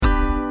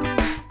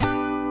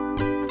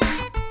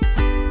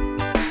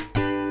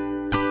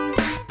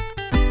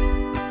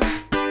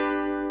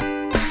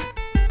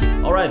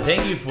right,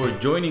 thank you for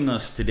joining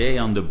us today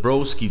on the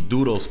Broski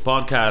Doodles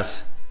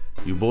podcast.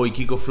 Your boy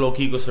Kiko Flo,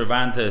 Kiko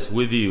Cervantes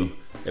with you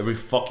every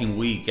fucking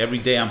week. Every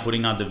day I'm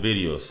putting out the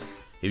videos.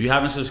 If you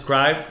haven't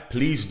subscribed,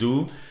 please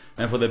do.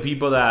 And for the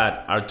people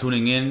that are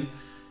tuning in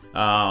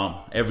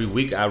every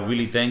week, I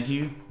really thank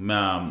you.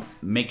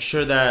 Make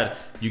sure that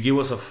you give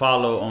us a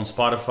follow on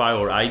Spotify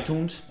or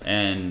iTunes.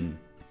 And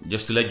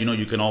just to let you know,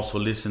 you can also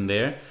listen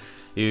there.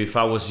 If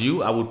I was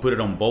you, I would put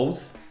it on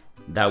both.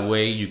 That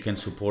way you can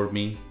support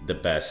me the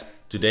best.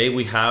 Today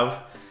we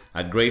have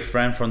a great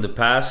friend from the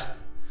past,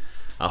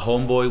 a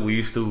homeboy. We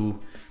used to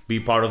be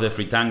part of the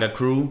Fritanga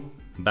crew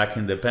back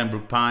in the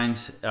Pembroke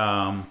Pines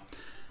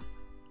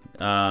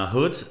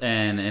hoods,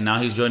 and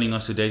now he's joining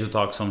us today to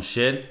talk some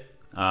shit.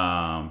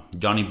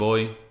 Johnny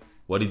Boy,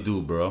 what it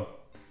do, bro?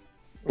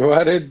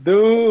 What it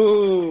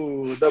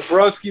do? The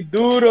Broski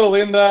Doodle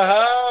in the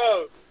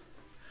house.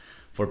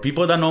 For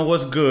people that know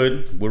what's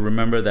good, will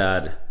remember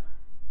that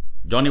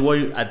Johnny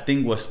Boy, I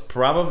think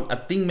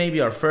maybe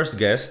our first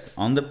guest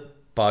on the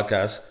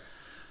podcast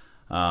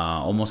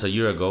almost a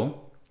year ago,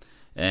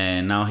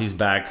 and now he's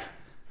back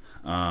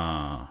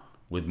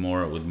with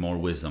more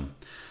wisdom.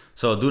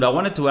 So, dude, I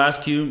wanted to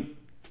ask you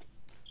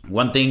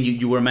one thing.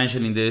 You were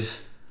mentioning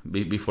this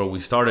before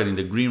we started in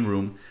the green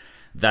room,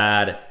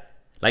 that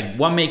like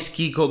what makes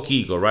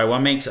Kiko, right? What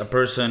makes a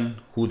person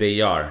who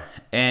they are?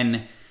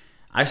 And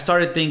I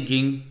started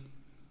thinking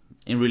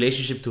in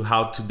relationship to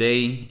how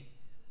today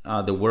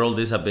the world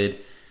is a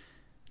bit.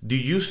 Do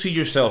you see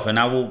yourself, and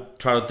I will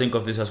try to think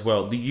of this as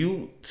well, do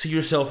you see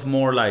yourself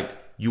more like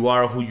you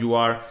are who you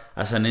are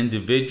as an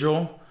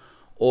individual,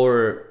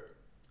 or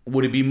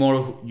would it be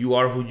more you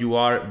are who you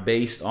are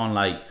based on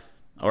like,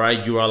 all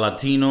right, you're a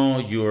Latino,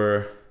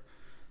 you're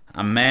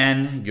a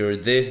man, you're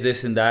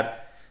this and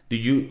that?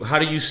 How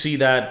do you see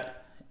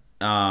that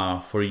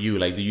for you?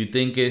 Like, do you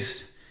think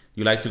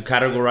you like to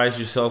categorize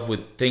yourself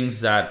with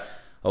things that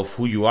of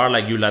who you are,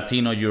 like you're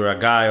Latino, you're a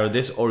guy or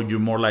this, or you're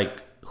more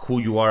like who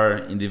you are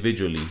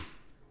individually?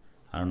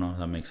 I don't know if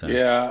that makes sense.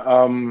 Yeah,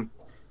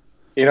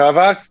 I've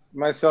asked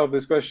myself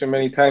this question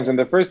many times, and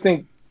the first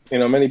thing,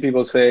 many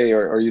people say,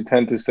 or you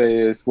tend to say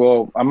is,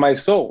 well, I'm my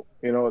soul.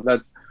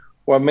 That's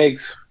what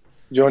makes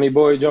Johnny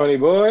Boy,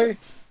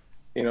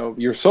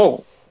 your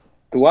soul,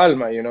 tu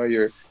alma,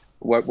 your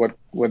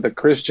what the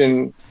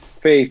Christian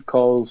faith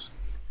calls,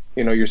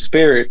 your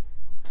spirit.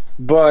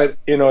 But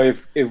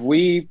if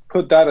we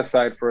put that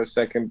aside for a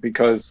second,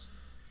 because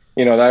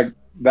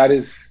that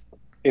is,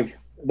 if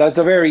that's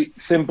a very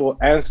simple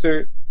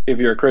answer. If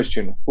you're a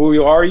Christian,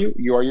 who are you?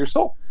 You are your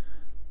soul.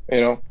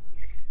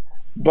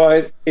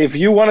 But if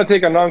you want to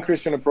take a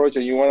non-Christian approach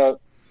and you want to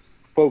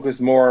focus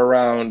more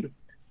around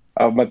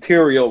a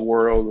material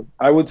world,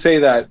 I would say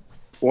that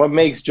what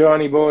makes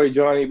Johnny Boy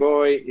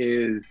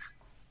is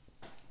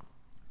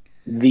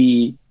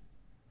the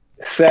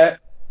set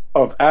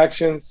of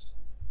actions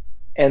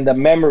and the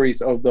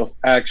memories of the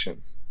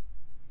actions.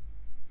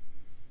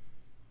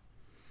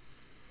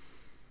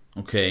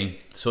 Okay,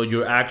 so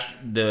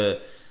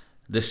the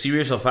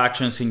series of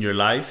actions in your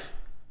life,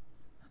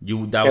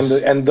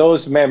 and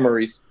those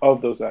memories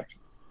of those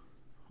actions.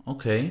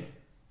 Okay,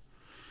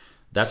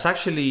 that's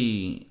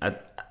actually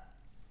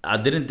I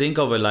didn't think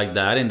of it like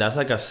that, and that's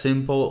like a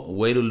simple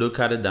way to look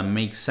at it that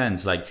makes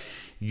sense. Like,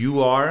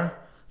 you are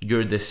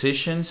your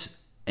decisions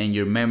and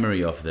your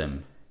memory of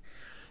them.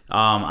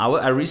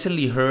 I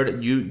recently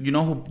heard you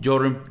know who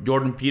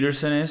Jordan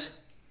Peterson is?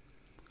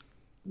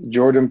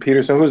 Jordan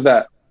Peterson, who's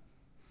that?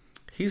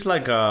 He's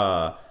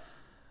a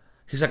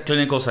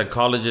clinical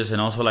psychologist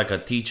and also like a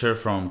teacher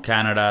from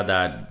Canada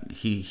that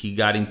he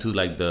got into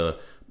like the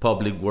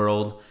public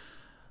world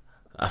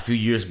a few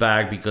years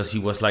back because he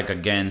was like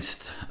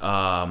against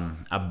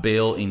a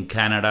bill in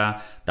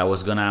Canada that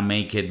was gonna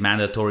make it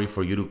mandatory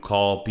for you to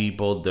call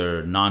people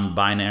their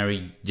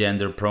non-binary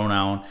gender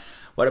pronoun.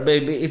 But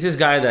it's this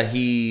guy that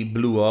he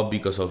blew up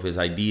because of his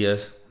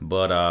ideas.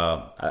 But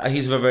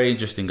he's a very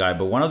interesting guy.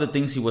 But one of the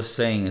things he was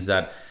saying is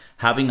that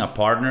having a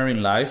partner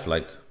in life,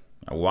 like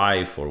a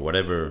wife or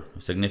whatever,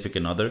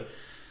 significant other,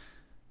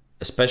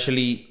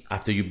 especially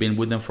after you've been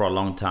with them for a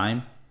long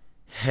time,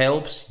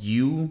 helps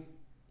you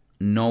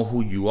know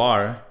who you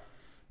are,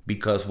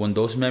 because when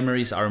those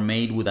memories are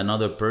made with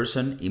another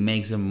person, it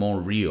makes them more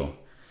real.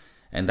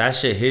 And that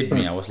shit hit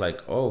me. I was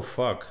like, oh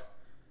fuck.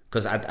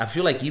 Because I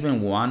feel like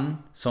even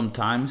one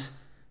sometimes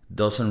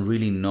doesn't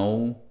really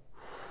know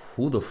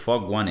who the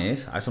fuck one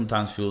is. I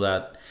sometimes feel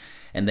that.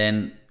 And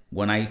then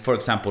when I, for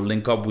example,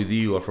 link up with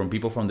you or from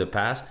people from the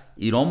past,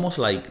 it almost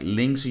like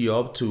links you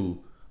up to,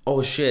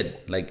 oh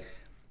shit, like,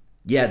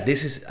 yeah,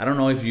 this is, I don't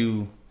know if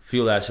you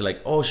feel that shit, like,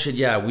 oh shit,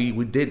 yeah, we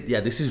did, yeah,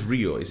 this is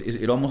real.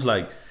 It almost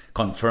like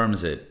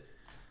confirms it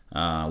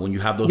when you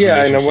have those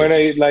relationships. And when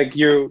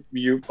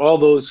you all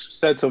those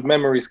sets of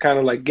memories kind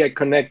of like get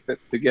connected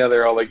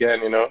together all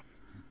again,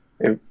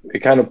 it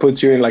kind of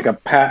puts you in like a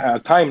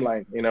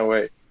timeline in a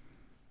way.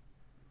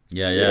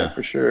 Yeah,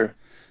 for sure.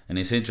 And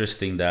it's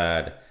interesting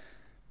that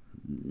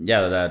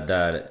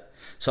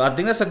So I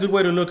think that's a good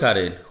way to look at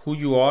it. Who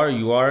you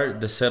are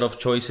the set of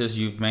choices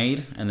you've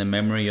made and the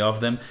memory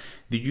of them.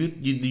 Do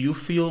you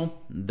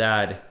feel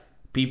that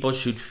people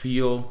should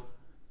feel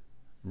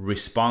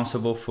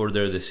responsible for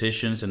their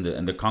decisions and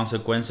the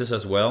consequences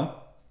as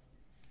well?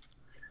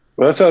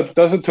 Well,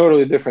 that's a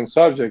totally different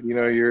subject. You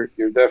know, you're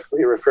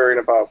definitely referring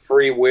about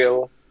free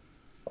will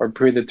or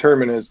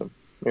predeterminism.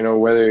 You know,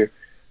 whether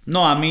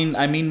No, I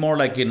mean more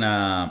like in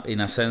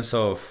a sense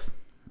of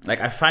like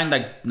I find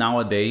like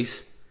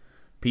nowadays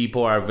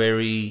people are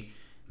very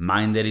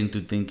minded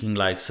into thinking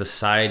like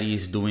society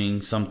is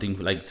doing something,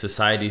 like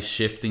society is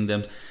shifting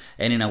them,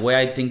 and in a way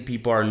I think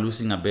people are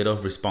losing a bit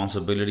of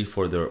responsibility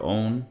for their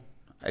own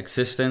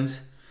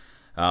existence,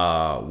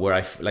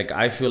 where like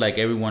I feel like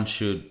everyone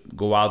should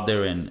go out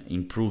there and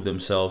improve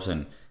themselves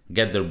and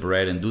get their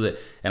bread and do that.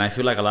 And I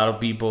feel like a lot of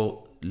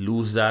people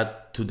lose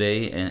that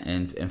today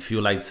and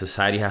feel like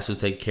society has to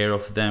take care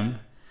of them.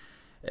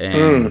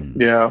 And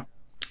yeah.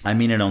 I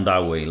mean it on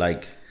that way.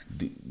 Like,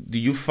 do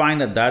you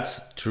find that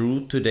that's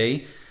true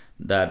today?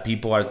 That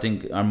people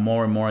are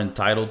more and more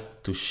entitled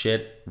to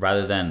shit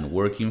rather than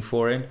working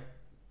for it?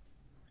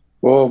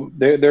 Well,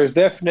 there's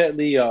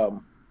definitely a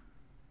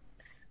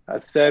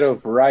set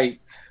of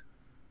rights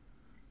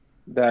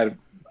that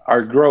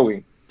are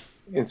growing,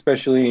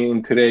 especially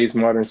in today's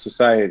modern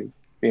society.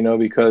 You know,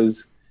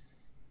 because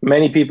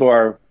many people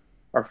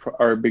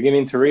are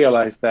beginning to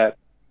realize that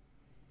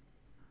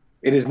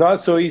it is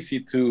not so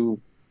easy to,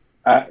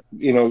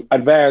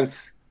 advance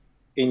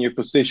in your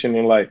position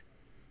in life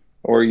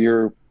or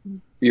your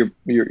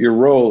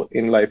role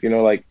in life. You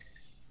know, like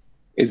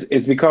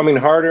it's becoming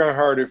harder and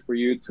harder for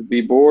you to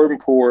be born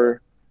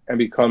poor and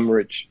become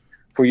rich,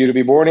 for you to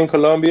be born in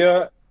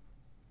Colombia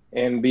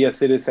and be a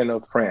citizen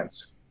of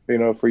France, you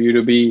know, for you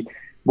to be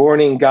born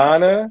in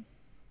Ghana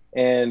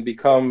and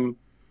become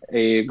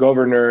a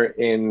governor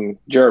in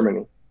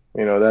Germany.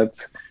 You know,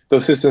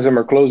 those systems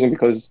are closing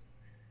because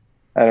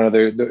I don't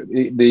know,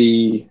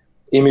 the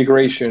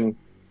immigration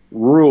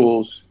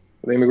rules,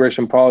 the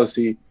immigration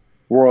policy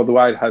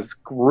worldwide has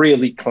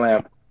really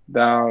clamped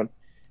down.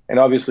 And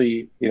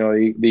obviously, you know,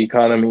 the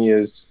economy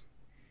is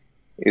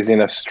in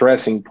a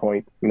stressing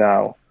point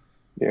now,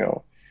 you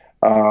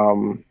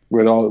know,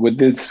 with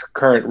this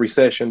current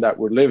recession that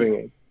we're living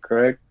in,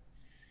 correct?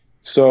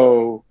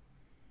 So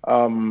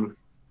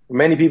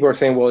many people are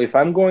saying, well, if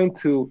I'm going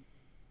to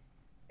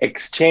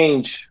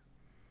exchange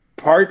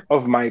part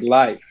of my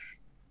life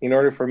in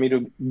order for me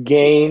to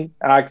gain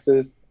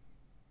access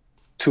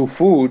to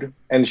food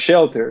and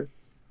shelter,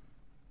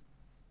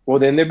 well,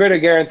 then they better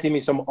guarantee me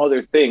some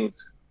other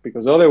things,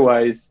 because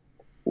otherwise,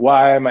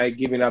 why am I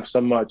giving up so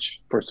much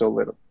for so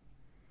little?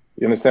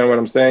 You understand what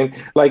I'm saying?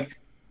 Like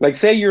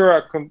say you're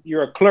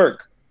a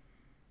clerk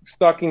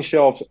stocking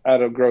shelves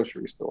at a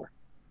grocery store,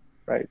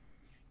 right?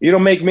 You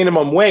don't make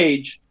minimum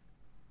wage,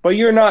 but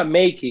you're not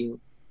making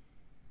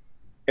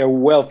a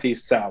wealthy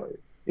salary.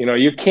 You know,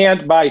 you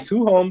can't buy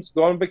 2 homes,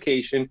 go on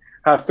vacation,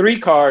 have 3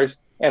 cars,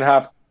 and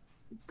have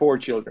 4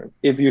 children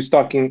if you're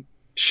stocking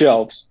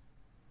shelves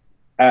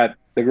at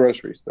the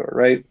grocery store,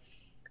 right?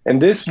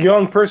 And this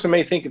young person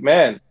may think,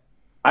 man,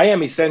 I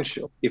am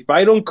essential. If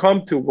I don't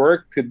come to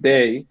work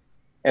today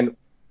and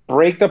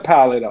break the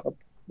pallet up,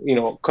 you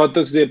know, cut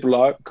the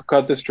ziplock,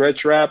 cut the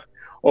stretch wrap,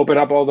 open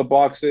up all the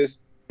boxes,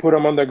 put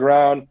them on the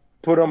ground,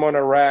 put them on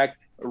a rack,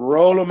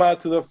 roll them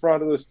out to the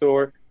front of the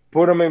store,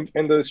 put them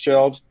in the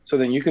shelves, so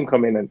then you can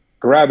come in and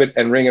grab it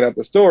and ring it up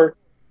the store.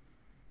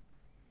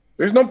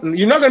 You're not going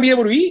to be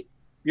able to eat.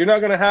 You're not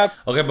going to have.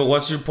 Okay, but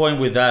what's your point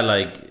with that?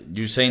 Like,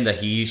 you're saying that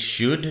he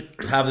should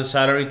have the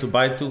salary to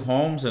buy 2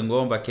 homes and go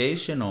on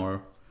vacation,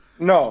 or?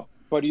 No,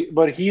 but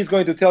he's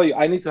going to tell you,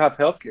 I need to have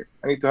healthcare.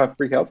 I need to have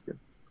free healthcare.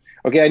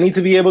 Okay, I need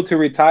to be able to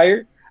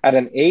retire at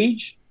an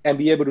age and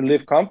be able to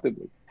live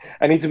comfortably.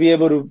 I need to be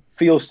able to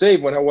feel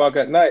safe when I walk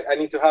at night. I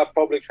need to have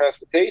public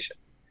transportation.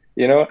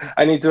 You know,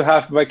 I need to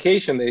have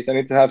vacation days. I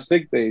need to have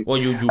sick days. Well,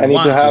 you I need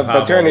want to have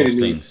all paternity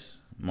those leave. things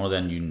more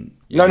than you.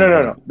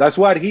 No. That's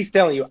what he's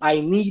telling you. I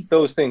need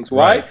those things.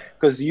 Why? Right.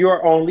 Because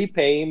you're only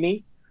paying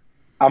me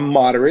a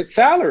moderate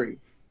salary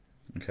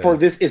for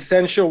this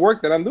essential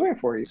work that I'm doing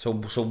for you. So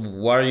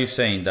what are you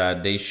saying?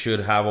 That they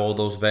should have all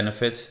those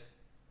benefits?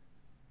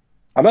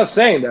 I'm not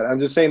saying that. I'm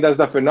just saying that's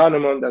the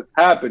phenomenon that's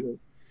happening.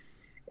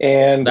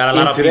 And That a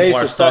lot of people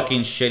are society, stuck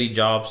in shitty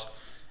jobs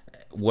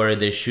where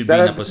they should be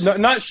in a position.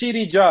 not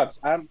shitty jobs.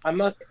 I'm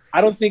not.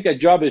 I don't think a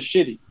job is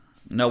shitty.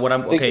 No, what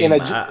I'm Think okay. in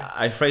a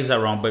I phrased that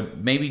wrong, but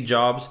maybe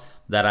jobs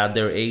that at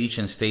their age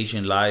and stage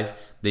in life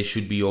they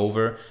should be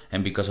over,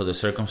 and because of the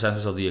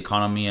circumstances of the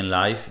economy and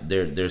life,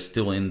 they're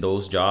still in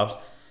those jobs,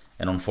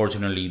 and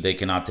unfortunately they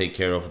cannot take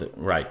care of the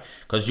right.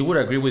 Because you would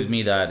agree with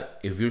me that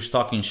if you're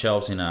stocking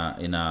shelves in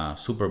a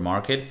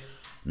supermarket,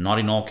 not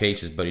in all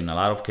cases, but in a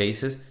lot of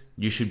cases,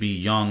 you should be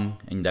young,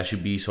 and that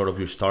should be sort of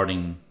your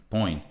starting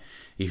point.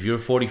 If you're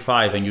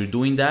 45 and you're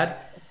doing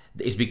that,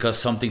 it's because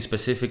something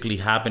specifically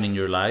happened in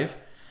your life,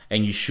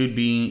 and you should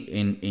be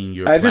in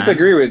your I plan.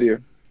 disagree with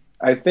you.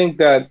 I think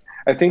that's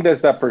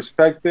that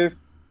perspective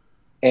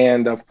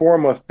and a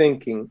form of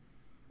thinking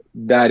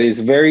that is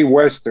very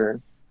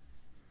Western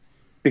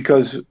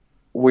because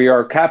we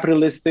are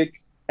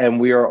capitalistic and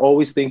we are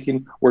always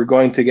thinking we're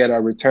going to get a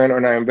return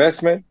on our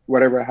investment.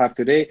 Whatever I have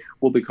today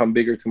will become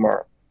bigger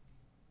tomorrow.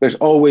 There's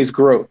always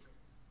growth.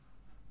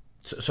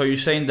 So you're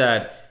saying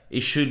that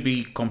it should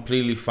be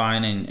completely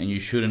fine, and you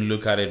shouldn't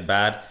look at it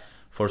bad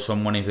for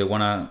someone if they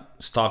want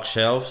to stock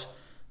shelves.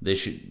 They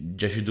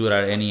should do it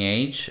at any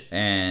age,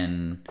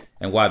 and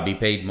what, be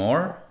paid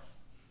more?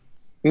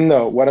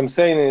 No, what I'm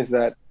saying is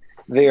that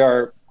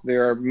there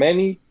are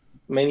many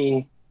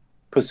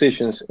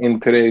positions in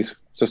today's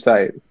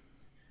society,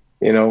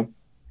 you know,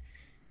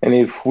 and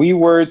if we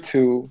were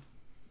to,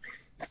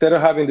 instead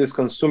of having this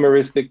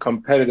consumeristic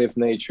competitive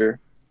nature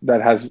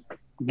that has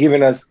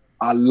given us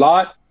a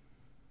lot,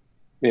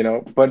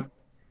 but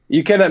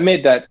you can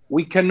admit that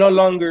we can no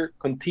longer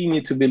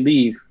continue to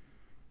believe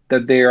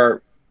that there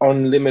are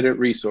unlimited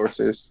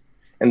resources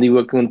and they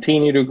will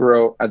continue to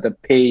grow at the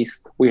pace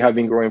we have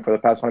been growing for the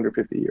past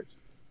 150 years.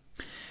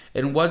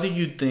 And what do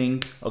you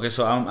think? Okay,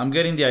 so I'm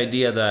getting the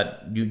idea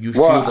that you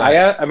feel Well,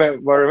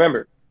 that. well,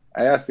 remember,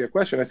 I asked you a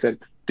question. I said,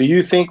 do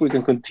you think we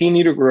can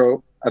continue to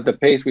grow at the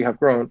pace we have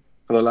grown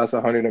for the last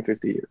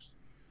 150 years?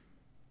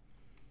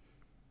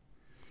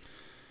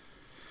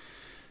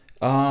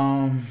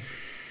 Um,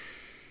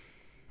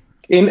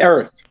 In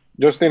Earth,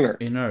 just in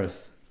Earth. in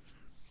Earth.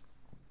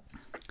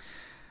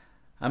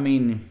 I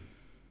mean,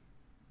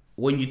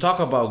 when you talk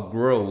about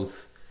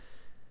growth,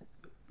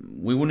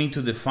 we will need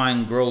to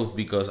define growth,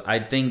 because I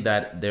think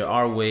that there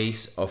are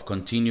ways of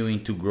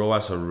continuing to grow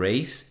as a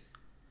race,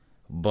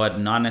 but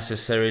not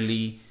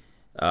necessarily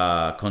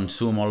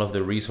consume all of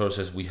the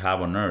resources we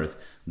have on Earth.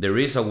 There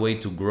is a way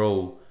to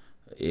grow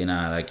in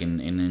a in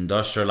an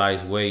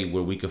industrialized way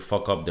where we could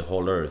fuck up the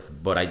whole Earth.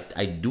 But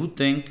I do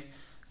think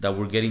that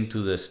we're getting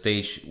to the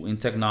stage in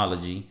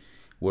technology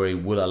where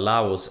it will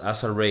allow us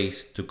as a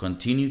race to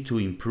continue to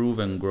improve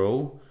and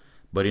grow,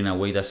 but in a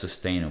way that's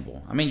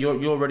sustainable. I mean,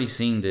 you're already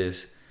seeing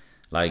this,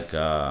 like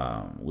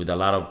with a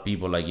lot of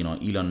people, like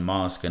Elon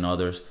Musk and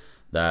others.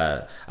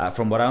 That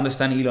from what I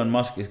understand, Elon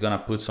Musk is gonna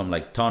put some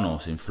like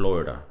tunnels in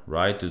Florida,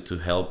 right, to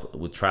help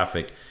with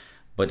traffic.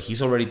 But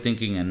he's already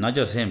thinking, and not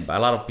just him, but a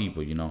lot of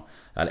people,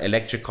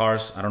 electric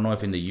cars. I don't know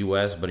if in the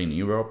U.S., but in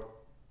Europe,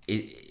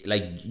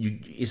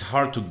 it's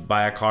hard to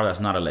buy a car that's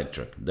not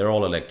electric. They're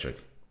all electric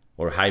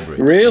or hybrid.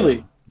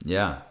 Really?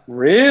 Yeah.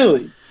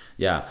 Really?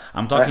 Yeah.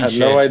 I'm I talking had shit.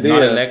 no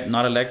idea.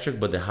 Not electric,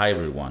 but the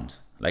hybrid ones.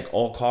 Like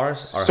all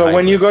cars are So when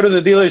hybrid. you go to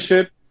the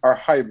dealership, are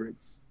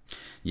hybrids.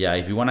 Yeah,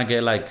 if you want to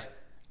get like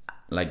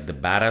the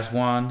badass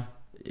one,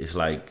 it's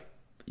like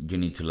you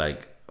need to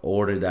like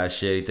order that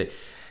shit.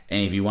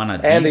 And if you want a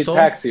And diesel, they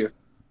tax you.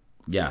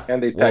 yeah.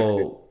 And they tax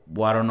you.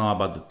 Well, I don't know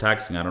about the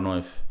taxing. I don't know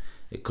if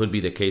it could be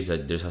the case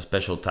that there's a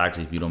special tax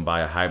if you don't buy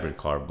a hybrid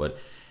car. But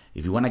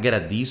if you want to get a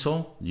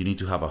diesel, you need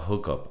to have a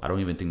hookup. I don't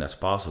even think that's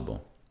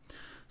possible.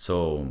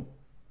 So,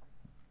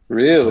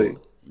 Really?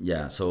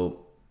 yeah.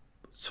 So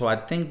I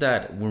think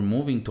that we're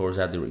moving towards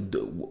that.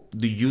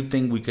 Do you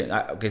think we can?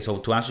 Okay, so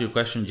to answer your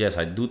question, yes,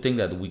 I do think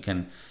that we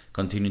can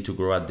continue to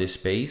grow at this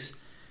pace.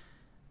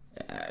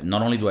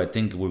 Not only do I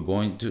think we're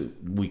going to,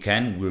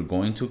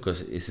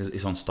 because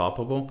it's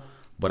unstoppable.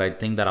 But I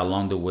think that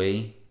along the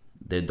way,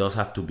 there does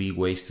have to be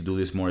ways to do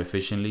this more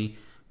efficiently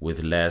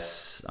with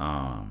less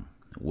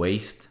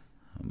waste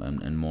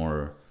and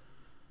more.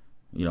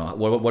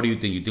 What do you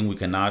think? You think we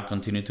cannot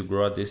continue to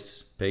grow at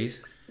this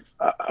pace?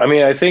 I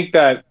mean, I think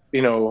that,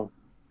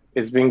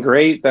 it's been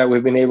great that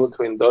we've been able to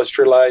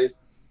industrialize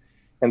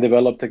and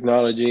develop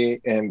technology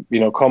and,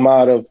 come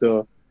out of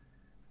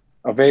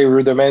a very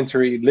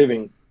rudimentary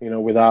living,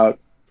 without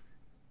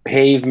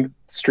paved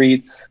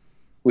streets,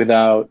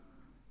 without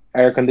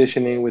air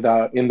conditioning,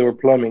 without indoor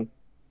plumbing,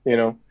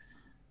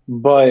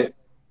 but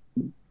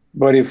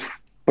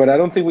I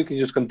don't think we can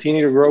just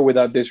continue to grow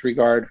without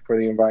disregard for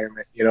the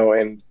environment,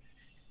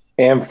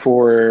 and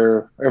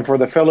for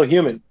the fellow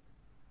human.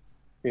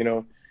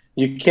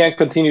 You can't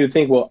continue to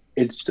think, well,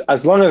 it's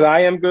as long as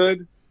I am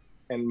good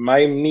and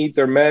my needs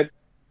are met,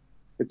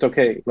 it's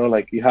okay.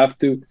 Like you have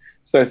to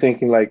start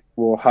thinking like,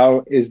 well,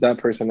 how is that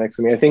person next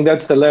to me? I think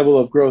that's the level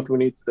of growth we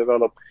need to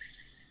develop.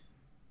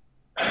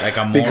 Like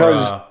a more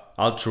Because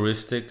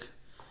altruistic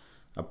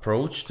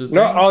approach to things?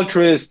 not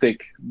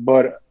altruistic,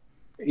 but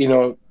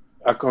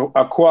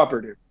a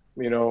cooperative.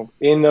 We live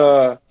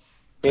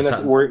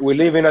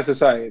in a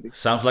society.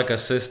 Sounds like a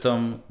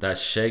system that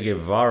Che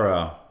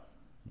Guevara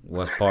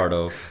was part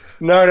of.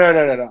 No.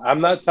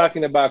 I'm not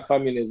talking about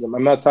communism.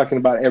 I'm not talking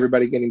about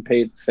everybody getting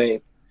paid the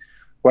same.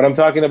 What I'm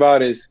talking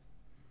about is,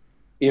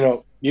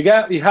 you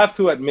have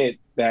to admit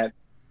that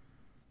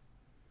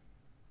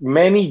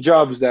many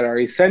jobs that are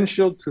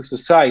essential to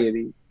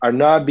society are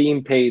not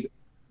being paid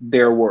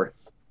their worth.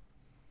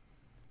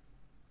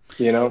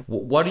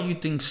 What do you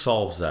think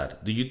solves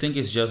that? Do you think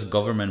it's just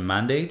government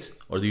mandates,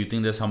 or do you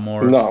think there's a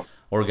more No.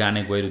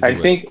 organic way to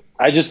do it?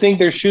 I just think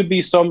there should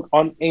be some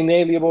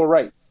unalienable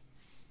rights.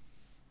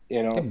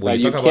 That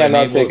you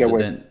cannot take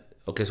away.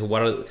 Okay, so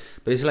what are?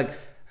 But it's like,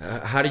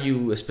 how do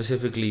you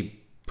specifically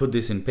put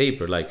this in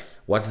paper. Like,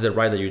 what's the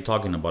right that you're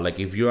talking about? Like,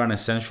 if you're an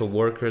essential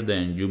worker,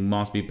 then you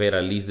must be paid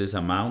at least this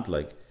amount.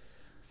 Like,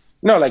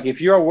 No, like if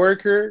you're a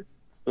worker,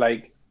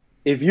 like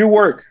if you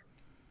work,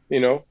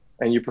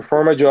 and you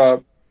perform a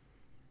job,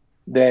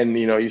 then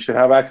you should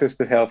have access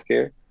to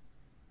healthcare.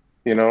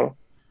 You know,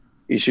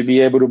 you should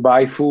be able to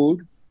buy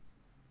food.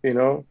 You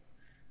know,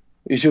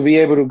 you should be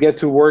able to get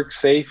to work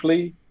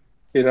safely.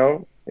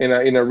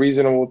 In a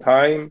reasonable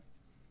time.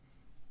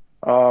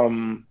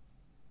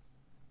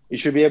 You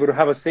should be able to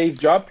have a safe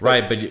job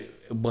place. right,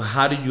 but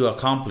how do you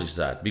accomplish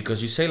that?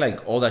 Because you say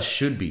like all that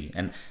should be,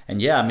 and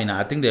yeah, I mean,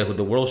 I think that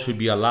the world should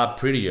be a lot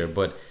prettier,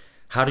 but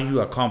how do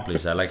you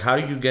accomplish that? Like, how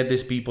do you get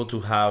these people to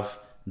have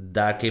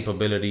that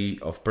capability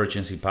of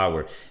purchasing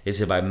power?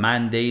 Is it by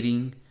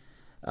mandating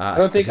I a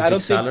don't think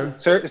specific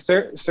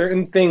salary?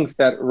 certain things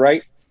that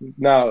right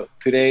now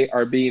today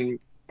are being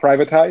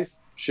privatized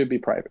should be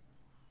private.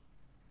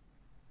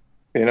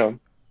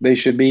 They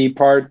should be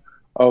part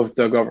of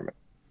the government.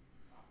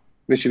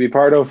 They should be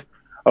part of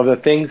the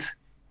things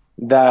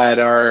that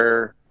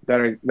are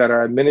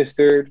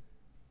administered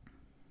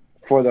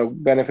for the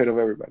benefit of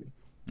everybody.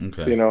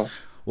 Okay.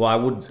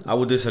 Well, I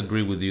would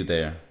disagree with you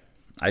there.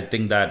 I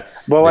think that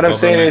But the what I'm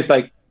saying government. is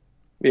like,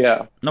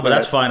 yeah. No, but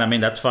that's fine. I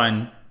mean, that's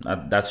fine.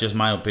 That's just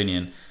my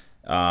opinion.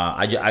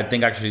 I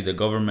think actually the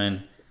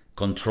government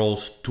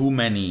controls too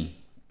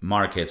many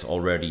markets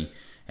already,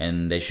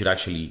 and they should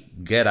actually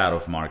get out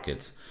of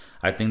markets.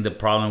 I think the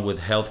problem with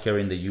healthcare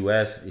in the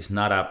U.S. is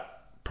not a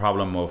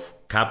problem of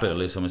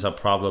capitalism; it's a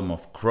problem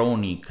of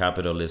crony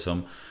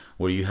capitalism,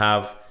 where you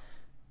have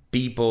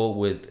people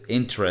with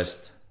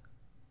interest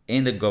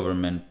in the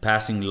government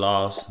passing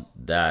laws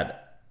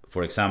that,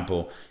 for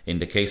example, in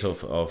the case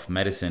of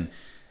medicine,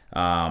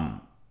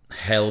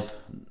 help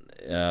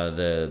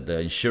the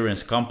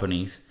insurance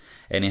companies,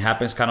 and it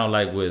happens kind of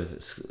like with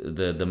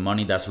the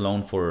money that's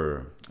loaned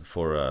for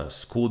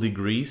school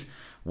degrees,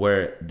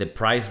 where the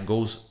price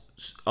goes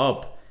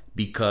up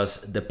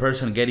because the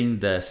person getting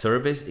the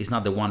service is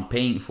not the one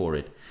paying for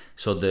it.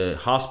 So the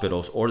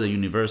hospitals or the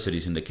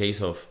universities, in the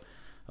case of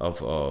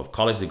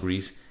college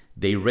degrees,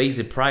 they raise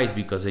the price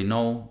because they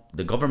know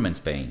the government's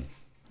paying,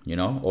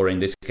 or in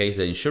this case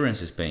the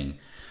insurance is paying.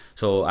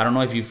 So I don't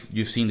know if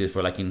you've seen this,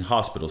 but like in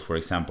hospitals, for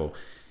example,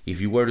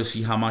 if you were to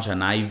see how much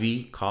an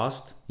IV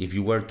cost, if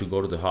you were to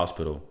go to the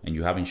hospital and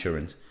you have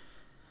insurance,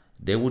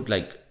 they would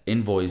like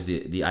invoice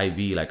the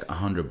IV like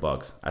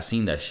 $100. I've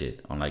seen that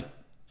shit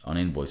on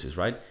invoices,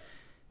 right?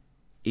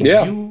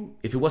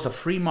 If it was a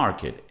free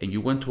market and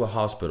you went to a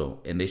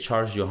hospital and they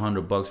charged you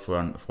 $100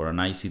 for an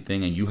IC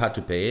thing and you had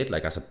to pay it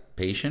like as a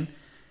patient,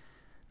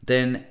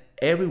 then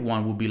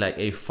everyone would be like,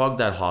 hey, fuck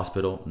that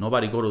hospital.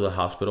 Nobody go to the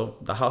hospital.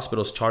 The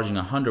hospital's charging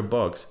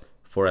 $100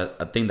 for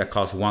a thing that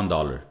costs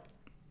 $1,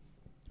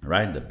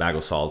 right? The bag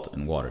of salt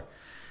and water.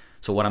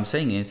 So what I'm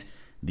saying is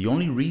the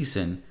only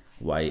reason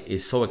why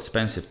it's so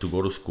expensive to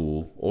go to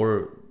school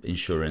or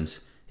insurance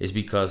is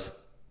because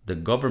the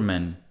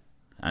government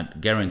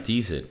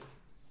guarantees it.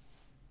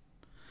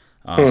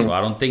 So I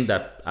don't think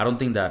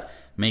that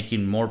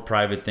making more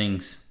private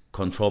things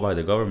controlled by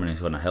the government is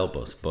going to help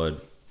us.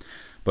 But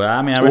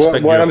I mean, I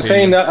respect what your I'm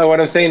opinion. saying. What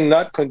I'm saying,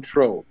 not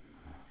control,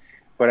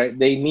 but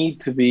they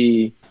need to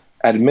be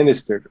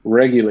administered,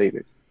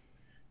 regulated.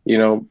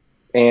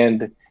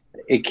 And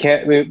it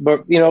can't.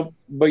 But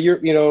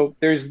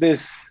there's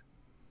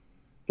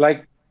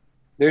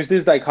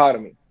this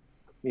dichotomy.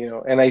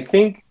 And I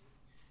think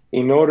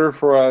in order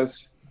for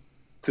us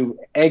to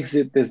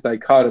exit this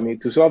dichotomy,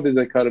 to solve this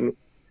dichotomy,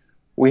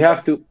 we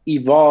have to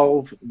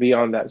evolve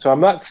beyond that. So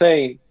I'm not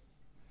saying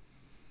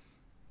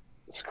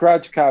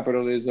scratch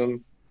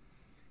capitalism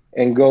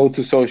and go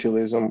to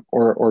socialism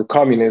or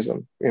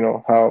communism,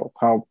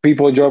 how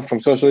people jump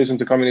from socialism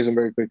to communism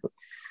very quickly.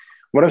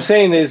 What I'm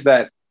saying is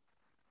that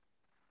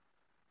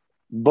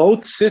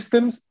both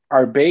systems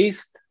are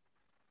based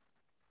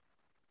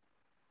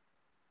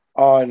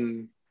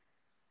on,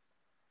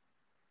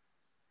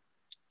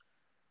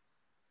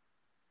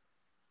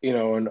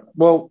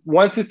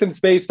 one system's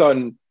based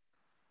on,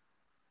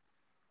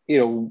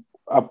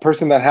 a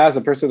person that has,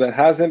 a person that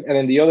hasn't, and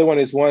then the other one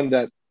is one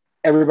that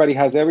everybody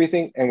has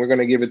everything and we're going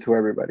to give it to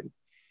everybody.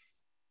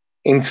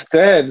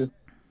 Instead,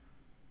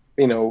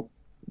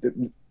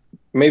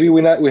 maybe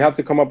we have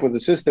to come up with a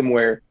system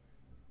where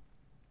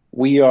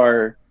we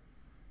are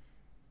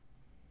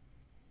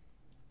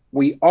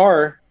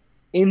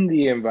in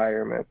the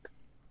environment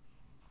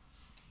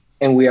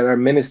and we are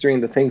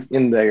administering the things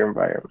in the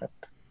environment.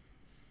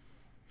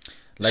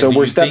 So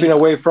we're stepping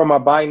away from a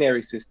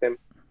binary system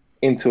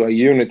into a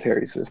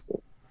unitary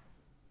system.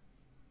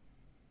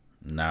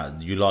 Now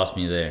you lost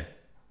me there.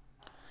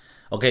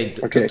 Okay.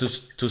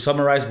 To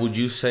summarize, would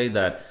you say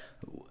that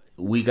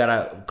we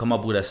gotta come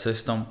up with a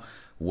system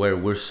where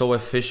we're so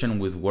efficient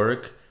with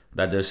work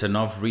that there's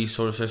enough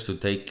resources to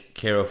take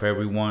care of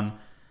everyone?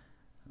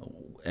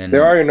 And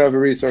there are enough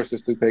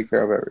resources to take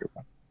care of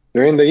everyone.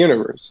 They're in the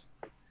universe.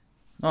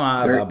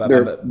 No,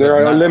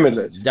 they're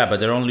limitless. Yeah, but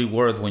they're only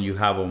worth when you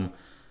have them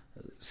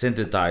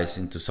synthesized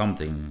into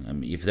something. I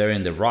mean, if they're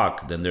in the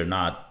rock, then they're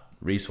not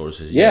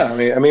resources Yeah, yet.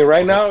 I mean,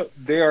 right Okay. now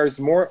there is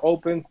more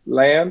open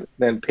land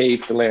than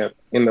paved land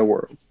in the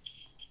world.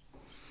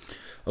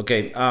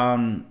 Okay.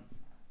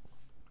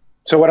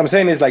 So what I'm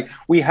saying is like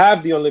we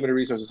have the unlimited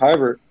resources.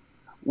 However,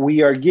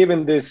 we are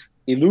given this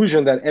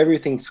illusion that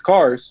everything's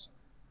scarce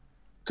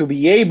to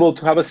be able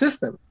to have a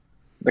system,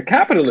 the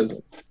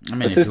capitalism, I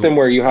a mean, if system you,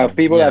 where you have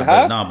people yeah, that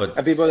but have no, but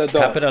and people that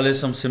don't.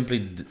 capitalism simply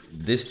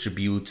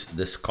distributes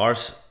the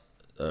scarce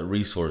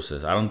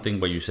resources. I don't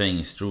think what you're saying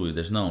is true.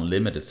 There's no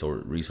unlimited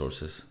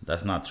resources.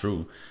 That's not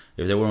true.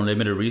 If there were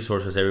unlimited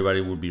resources,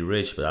 everybody would be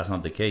rich, but that's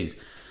not the case.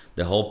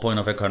 The whole point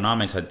of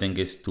economics, I think,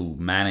 is to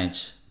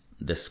manage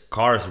the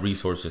scarce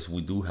resources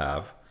we do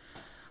have.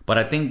 But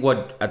I think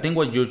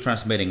what you're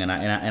transmitting, and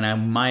I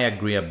might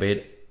agree a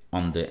bit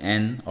on the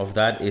end of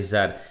that, is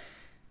that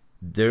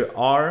there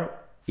are,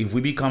 if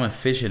we become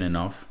efficient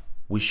enough,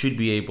 we should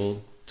be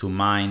able to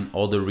mine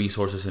all the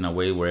resources in a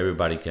way where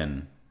everybody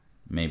can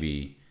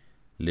maybe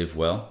live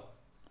well.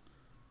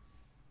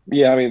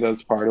 Yeah, I mean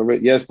that's part of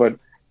it. Yes, but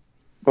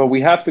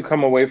we have to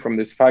come away from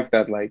this fact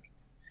that like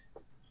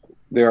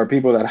there are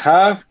people that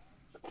have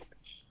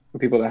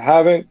and people that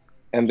haven't,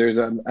 and there's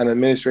an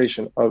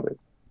administration of it.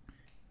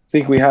 I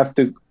think we have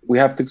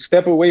to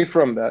step away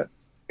from that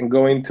and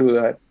go into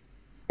that.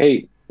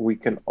 Hey, we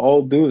can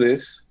all do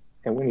this,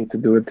 and we need to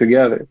do it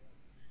together.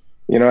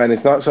 And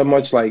it's not so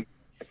much like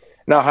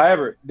now.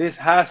 However, this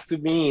has to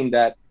mean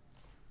that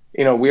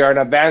we are an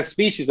advanced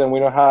species, and we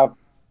don't have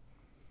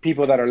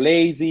people that are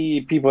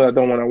lazy, people that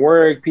don't want to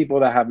work, people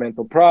that have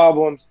mental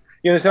problems.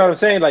 You understand what I'm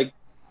saying? Like,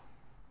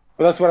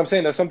 well, that's what I'm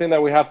saying. That's something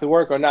that we have to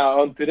work on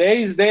now. On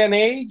today's day and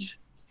age,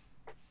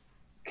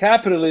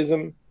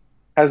 capitalism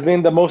has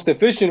been the most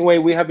efficient way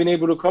we have been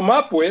able to come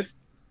up with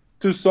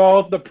to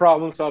solve the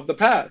problems of the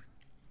past.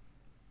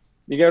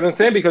 You get what I'm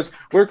saying? Because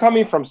we're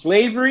coming from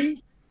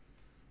slavery,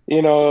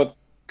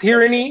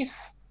 tyrannies,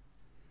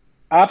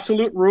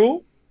 absolute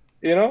rule,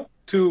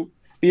 to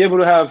be able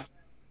to have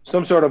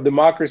some sort of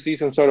democracy,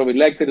 some sort of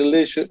elected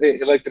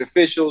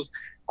officials,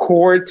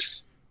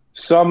 courts,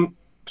 some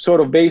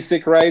sort of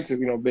basic rights,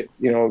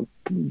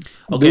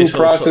 Okay, due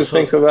so so process,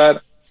 things of so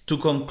that. to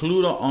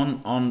conclude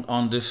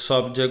on this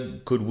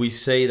subject, could we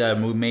say that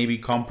we maybe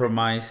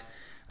compromise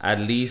at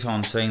least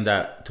on saying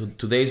that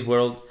today's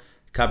world,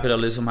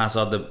 capitalism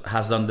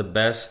has done the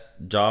best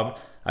job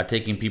at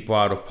taking people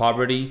out of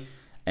poverty,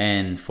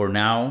 and for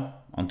now,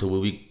 until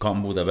we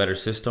come with a better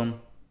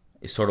system,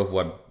 is sort of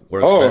what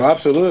works Oh, best.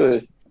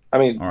 absolutely. I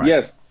mean, All right,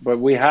 yes, but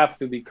we have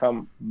to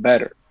become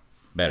better.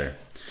 better.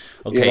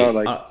 Okay,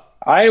 Like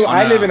I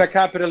on live in a a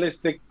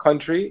capitalistic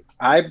country.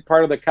 I'm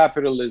part of the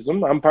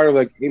capitalism. I'm part of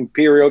the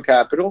imperial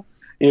capital.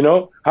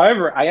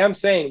 However, I am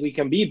saying we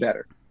can be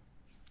better.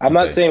 I'm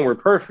not okay. saying we're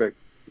perfect.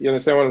 You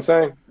understand what I'm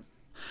saying?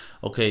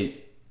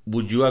 Okay,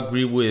 would you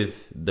agree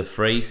with the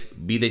phrase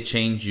 "be the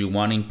change you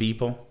want in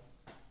people"?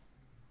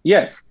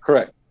 Yes,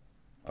 correct.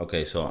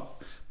 Okay, so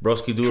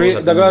Broski Doodles,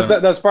 I Treat think we're gonna.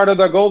 that's part of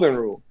the golden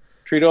rule.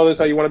 Treat others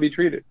how you want to be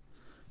treated.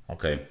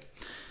 Okay.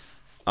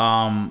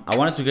 I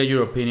wanted to get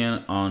your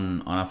opinion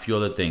on a few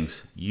other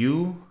things.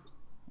 You,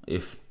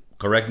 if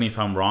correct me if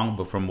I'm wrong,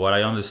 but from what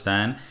I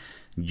understand,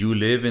 you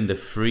live in the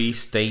free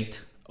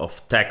state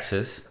of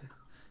Texas,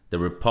 the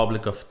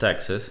Republic of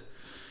Texas,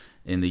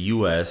 in the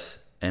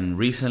U.S. And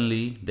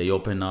recently they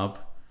opened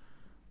up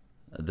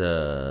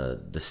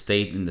the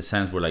state in the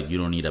sense where like you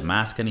don't need a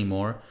mask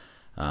anymore.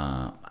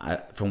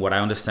 From what I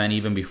understand,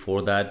 even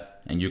before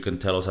that, and you can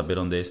tell us a bit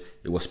on this,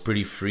 it was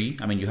pretty free.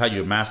 I mean, you had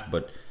your mask,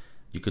 but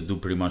you could do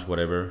pretty much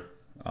whatever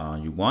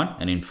you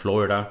want. And in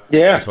Florida,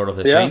 it's Yeah, sort of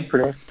the yeah, same.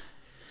 pretty much.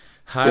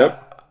 How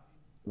Yep.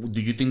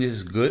 do you think this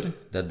is good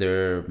that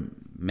they're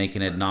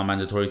making it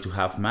non-mandatory to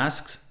have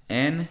masks?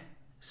 And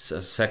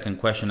second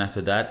question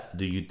after that,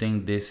 do you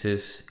think this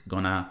is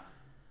gonna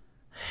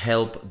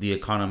help the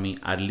economy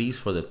at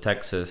least for the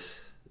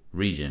Texas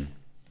region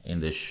in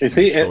this You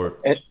in the see, short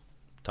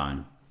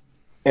time?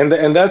 and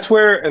that's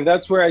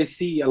where I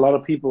see a lot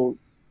of people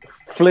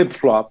flip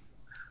flop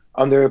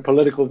on their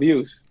political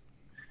views.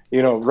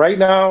 Right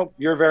now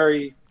you're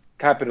very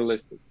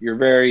capitalistic. You're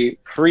very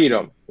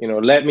freedom.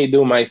 Let me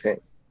do my thing.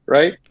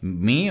 Right?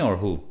 Me or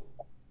who?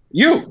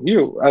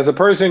 You as a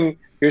person,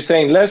 you're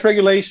saying less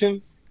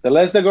regulation. The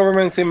less the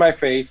government's in my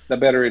face, the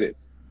better it is.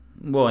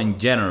 Well, in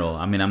general,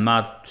 I mean, I'm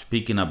not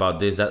speaking about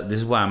this. This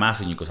is why I'm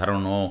asking you because I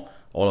don't know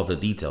all of the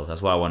details.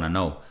 That's why I want to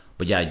know.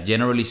 But yeah,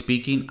 generally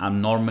speaking,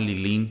 I'm normally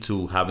lean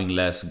to having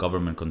less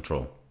government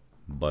control.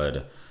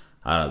 But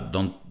I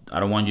don't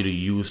want you to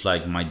use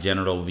like my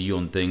general view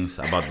on things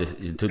about this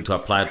to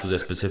apply it to the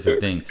specific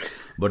thing.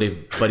 But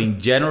in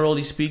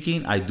generally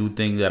speaking, I do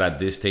think that at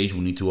this stage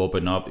we need to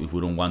open up if we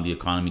don't want the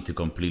economy to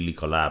completely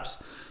collapse.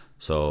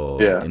 So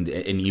Yeah.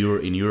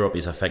 in Europe,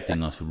 it's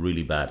affecting us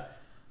really bad.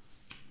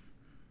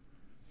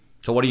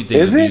 So what do you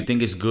think? Is Do you it?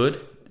 think it's good?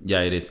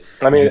 Yeah, it is.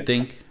 I Do you mean,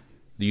 think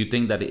do you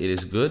think that it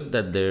is good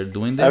that they're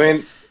doing I this?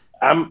 mean,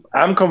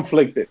 I'm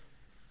conflicted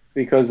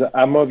because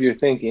I'm of your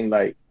thinking.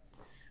 Like,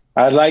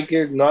 I'd like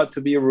it not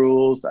to be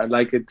rules. I'd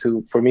like it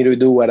for me to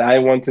do what I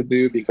want to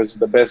do because it's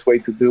the best way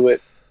to do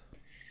it.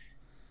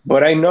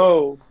 But I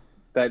know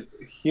that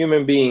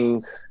human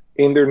beings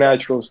in their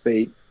natural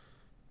state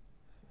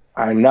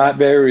are not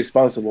very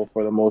responsible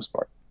for the most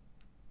part.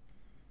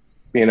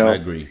 You I know,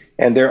 agree.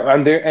 and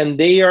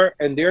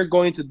they're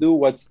going to do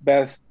what's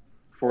best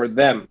for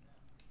them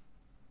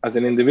as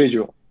an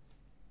individual,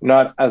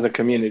 not as a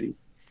community.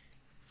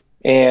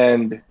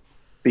 And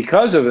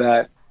because of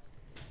that,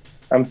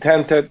 I'm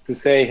tempted to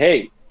say,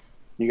 hey,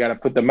 you got to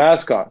put the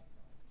mask on.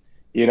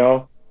 You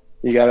know,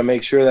 you got to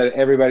make sure that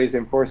everybody's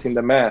enforcing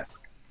the mask.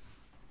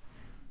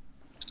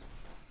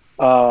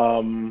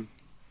 Um,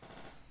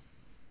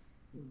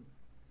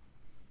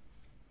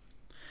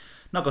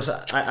 No, because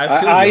I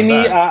feel you on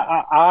that.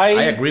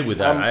 I agree with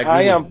that. I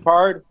agree with.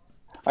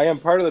 I am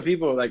part of the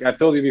people. Like I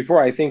told you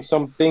before, I think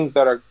some things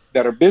that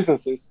are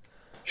businesses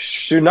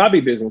should not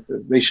be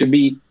businesses. They should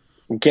be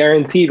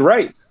guaranteed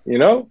rights. You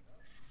know,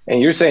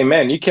 and you're saying,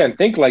 man, you can't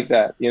think like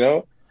that. You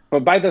know,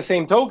 but by the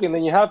same token,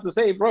 then you have to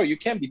say, bro, you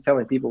can't be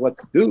telling people what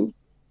to do. You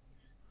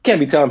can't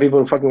be telling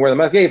people to fucking wear the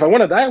mask. Hey, if I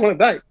want to die, I want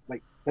to die.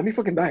 Like, let me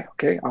fucking die.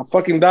 Okay, I'll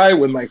fucking die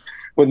with my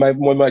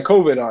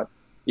COVID on.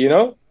 You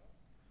know.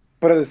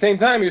 But at the same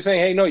time, you're saying,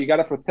 hey, no, you got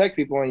to protect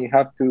people and you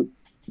have to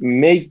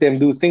make them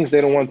do things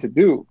they don't want to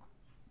do,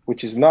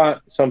 which is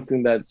not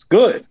something that's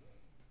good.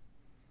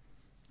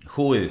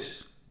 Who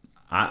is?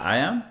 I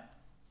am?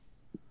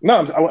 No,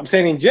 I'm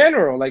saying in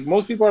general, like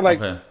most people are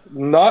like, Okay.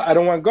 not, I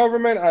don't want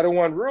government, I don't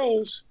want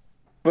rules.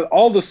 But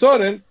all of a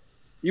sudden,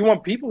 you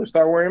want people to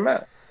start wearing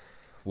masks.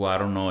 Well, I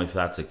don't know if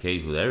that's the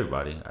case with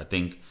everybody. I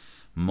think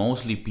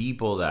mostly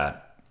people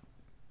that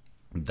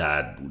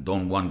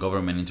don't want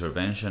government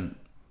intervention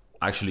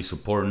actually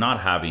support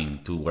not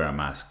having to wear a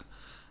mask.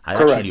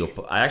 Correct.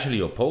 I actually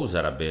oppose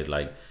that a bit.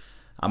 Like,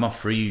 I'm a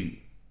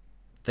free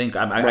think.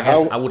 I But guess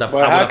how, I would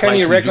but I would how can apply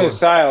you to your.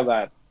 reconcile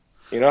that?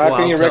 You know, how Well,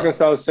 can I'll you tell.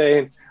 reconcile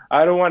saying,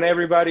 I don't want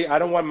everybody, I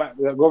don't want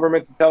the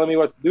government to tell me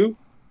what to do,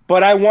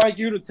 but I want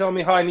you to tell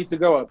me how I need to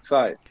go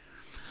outside.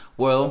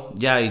 Well,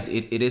 yeah,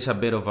 it is a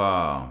bit of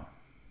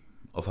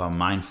a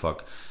mind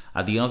fuck.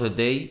 At the end of the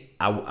day,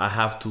 I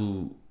have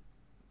to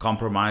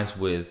compromise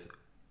with.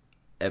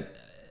 uh,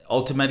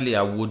 Ultimately,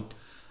 I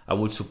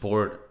would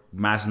support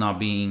mask not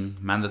being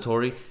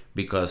mandatory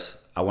because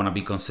I want to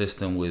be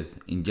consistent with,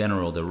 in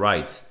general, the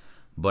rights.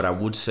 But I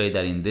would say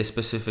that in this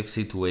specific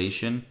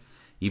situation,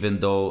 even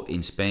though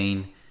in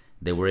Spain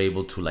they were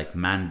able to like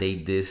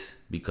mandate this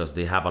because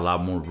they have a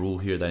lot more rule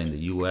here than in the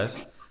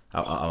U.S.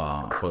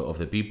 Of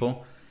the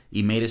people,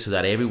 it made it so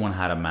that everyone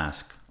had a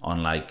mask,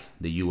 unlike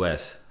the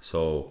U.S.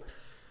 So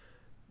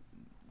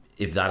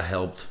if that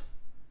helped,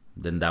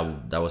 then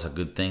that was a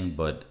good thing.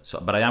 But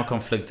I am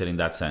conflicted in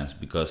that sense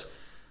because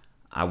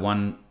I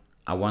want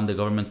the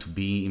government to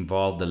be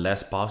involved the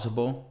less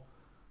possible.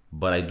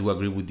 But I do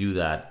agree with you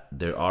that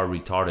there are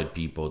retarded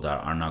people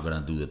that are not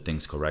gonna do the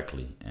things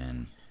correctly,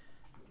 and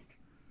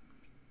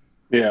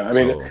Yeah, I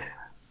mean, so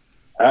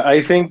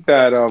I think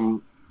that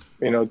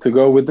you know, to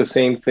go with the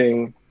same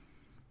thing,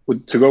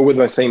 to go with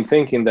my same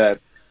thinking that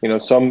you know,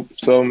 some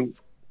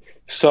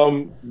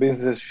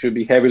businesses should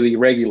be heavily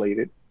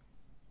regulated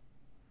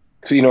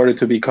in order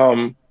to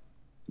become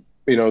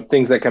you know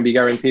things that can be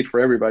guaranteed for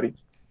everybody.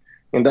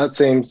 In that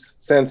same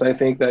sense, I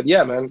think that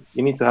yeah, man,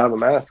 you need to have a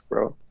mask,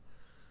 bro.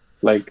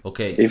 Like,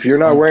 okay. if you're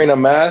not wearing a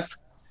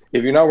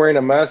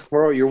mask,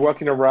 bro, you're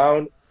walking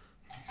around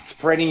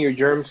spreading your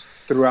germs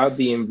throughout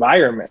the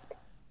environment.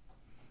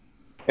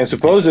 And Okay.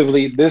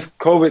 supposedly this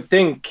COVID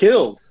thing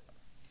kills.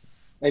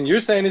 And you're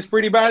saying it's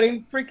pretty bad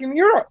in freaking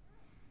Europe.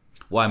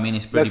 Well, I mean,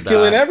 it's pretty That's killing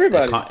bad.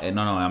 everybody.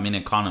 No, I mean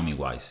economy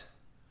wise.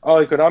 Oh,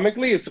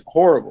 economically, it's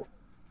horrible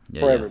Yeah,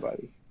 for yeah.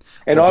 everybody.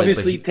 And Well,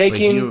 obviously, but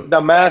here taking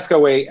the mask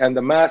away and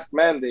the mask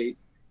mandate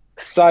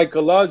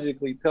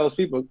psychologically tells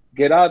people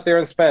get out there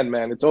and spend,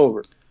 man. It's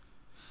over.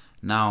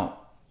 now,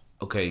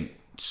 okay.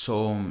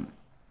 So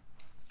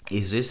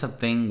is this a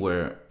thing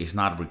where it's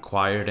not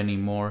required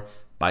anymore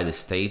by the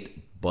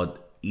state,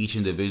 but each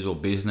individual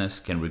business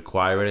can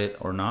require it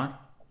or not?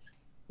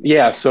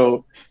 Yeah.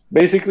 So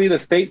basically, the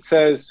state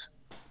says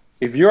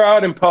if you're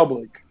out in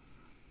public,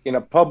 in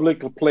a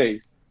public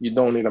place, you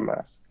don't need a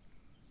mask.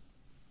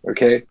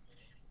 Okay.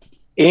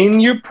 In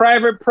your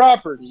private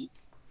property,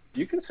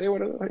 you can say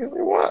whatever the hell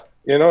you want.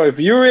 You know, if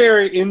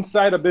you're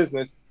inside a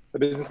business, the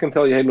business can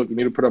tell you, hey, look, you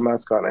need to put a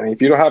mask on. And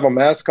if you don't have a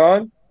mask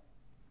on,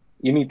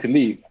 you need to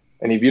leave.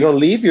 And if you don't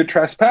leave, you're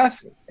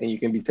trespassing and you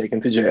can be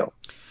taken to jail.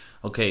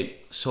 Okay,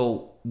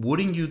 so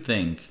wouldn't you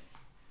think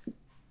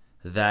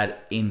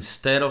that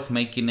instead of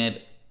making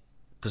it,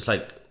 because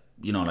like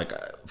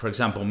for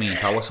example, me,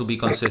 if I was to be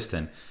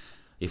consistent,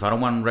 if I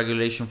don't want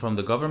regulation from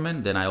the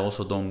government, then I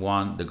also don't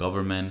want the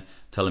government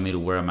telling me to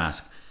wear a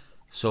mask.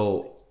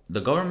 So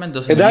the government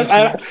doesn't And need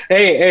to.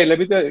 hey, let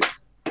me tell you.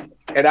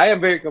 And I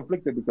am very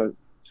conflicted because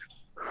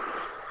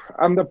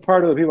I'm the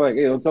part of the people like,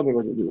 hey, don't tell me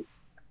what to do.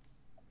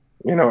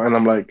 You know, and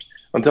I'm like,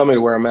 don't tell me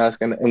to wear a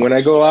mask. And when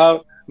I go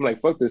out, I'm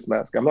like, fuck this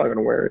mask. I'm not going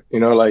to wear it. You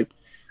know, like,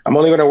 I'm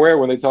only going to wear it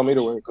when they tell me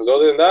to wear it. Because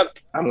other than that,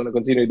 I'm going to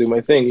continue to do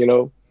my thing, you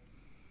know.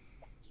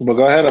 But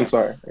go ahead. I'm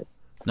sorry.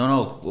 No,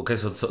 no. Okay,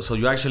 so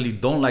you actually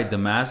don't like the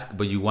mask,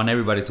 but you want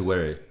everybody to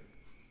wear it.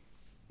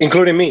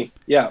 including me.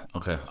 Yeah.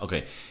 Okay,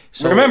 okay.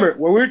 So Remember,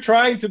 when we're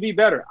trying to be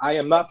better, I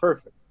am not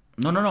perfect.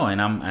 no,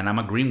 and I'm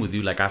agreeing with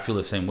you. Like I feel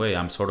the same way.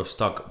 I'm sort of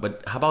stuck.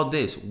 But how about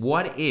this?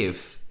 What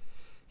if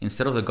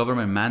instead of the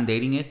government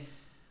mandating it,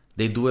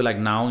 they do it like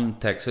now in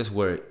Texas,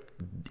 where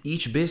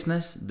each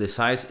business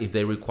decides if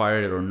they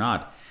require it or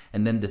not,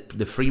 and then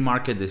the free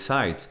market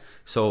decides.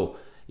 So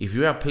if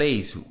you're a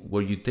place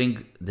where you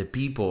think the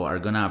people are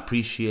gonna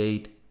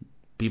appreciate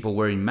people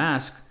wearing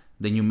masks,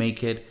 then you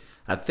make it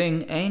a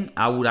thing. And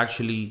I would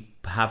actually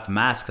have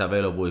masks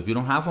available. If you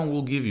don't have one,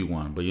 we'll give you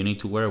one, but you need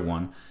to wear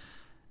one.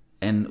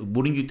 And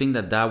wouldn't you think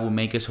that that will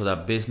make it so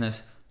that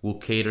business will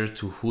cater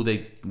to who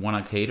they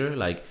want to cater?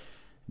 Like,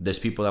 there's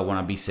people that want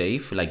to be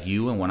safe, like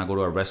you, and want to go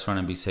to a restaurant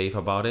and be safe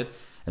about it.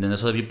 And then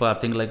there's other people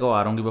that think like, oh,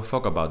 I don't give a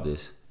fuck about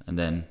this. And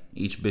then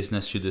each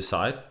business should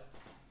decide.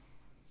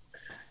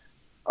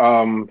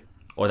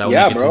 Or that would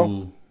Yeah, make it bro.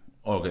 too.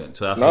 Okay,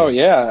 so that's No, what,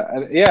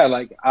 yeah.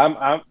 Like I'm.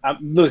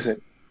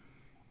 Listen,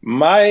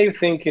 my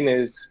thinking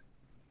is,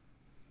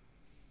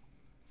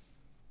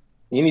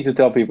 you need to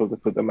tell people to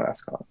put the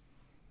mask on.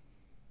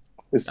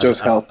 It's as,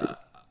 just as, healthy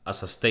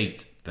as a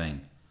state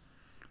thing.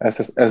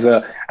 as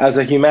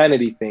a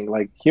humanity thing.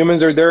 Like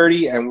humans are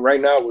dirty, and right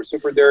now we're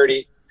super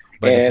dirty,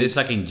 But is and this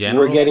like in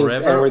we're general getting and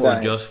forever we're or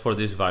dying. just for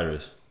this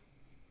virus?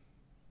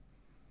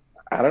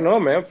 I don't know,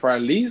 man. For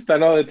at least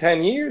another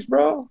 10 years,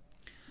 bro.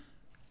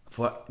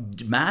 For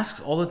masks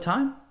all the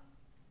time?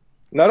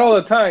 Not all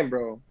the time,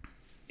 bro.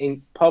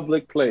 In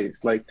public place,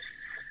 like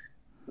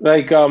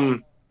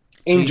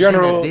So in you're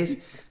saying that general,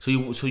 this, so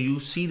you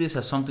see this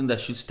as something that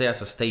should stay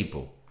as a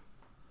staple.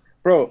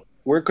 bro.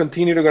 We're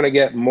continuing gonna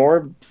get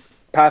more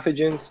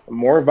pathogens,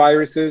 more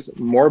viruses,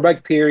 more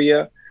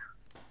bacteria,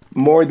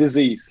 more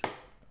disease.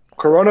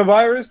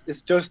 Coronavirus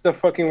is just a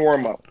fucking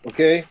warm up,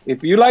 okay?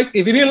 If you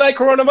didn't like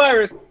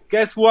coronavirus,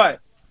 guess what?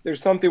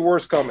 There's something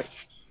worse coming.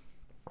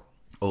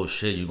 Oh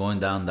shit, you're going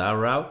down that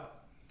route?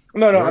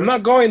 No, I'm Word?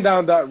 not going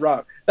down that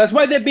route. That's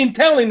why they've been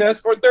telling us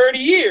for 30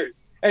 years.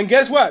 And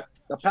guess what?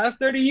 The past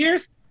 30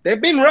 years, they've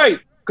been right.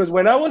 Because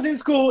when I was in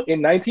school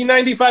in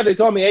 1995, they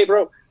told me, hey,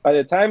 bro, by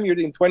the time you're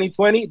in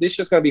 2020, this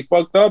shit's going to be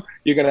fucked up.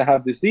 You're going to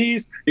have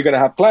disease. You're going to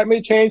have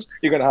climate change.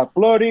 You're going to have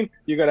flooding.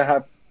 You're going to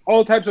have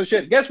all types of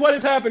shit. Guess what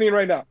is happening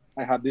right now?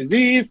 I have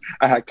disease.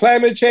 I have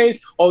climate change,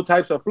 all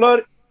types of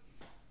flood.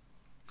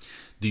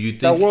 Do you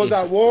The think world's it's,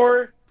 at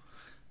war.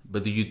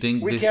 but do you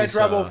think We this can't is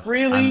travel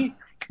freely.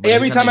 but is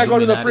Every this an time I go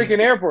to the Illuminati? freaking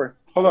airport,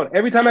 hold on.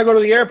 Every time I go to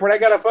the airport, I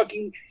gotta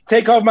fucking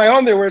take off my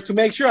underwear to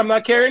make sure I'm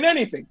not carrying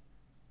anything.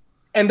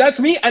 And that's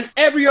me and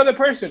every other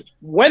person.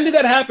 When did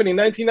that happen? In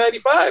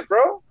 1995,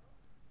 bro.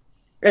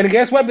 And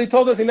guess what? They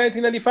told us in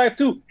 1995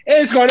 too.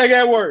 It's gonna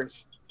get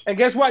worse. And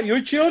guess what?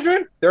 Your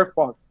children, they're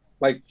fucked.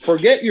 Like,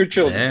 forget your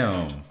children.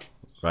 Damn.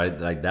 Right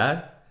like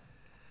that?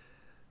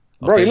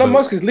 Bro, Okay, Elon but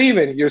Musk is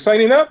leaving. You're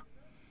signing up?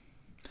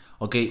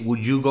 okay,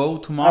 would you go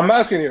to I'm Mars?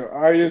 asking you,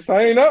 are you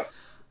signing up?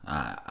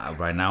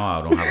 Right now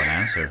I don't have an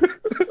answer.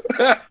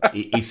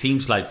 It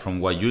seems like from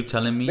what you're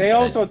telling me They that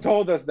also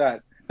told us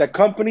that the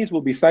companies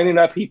will be signing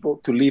up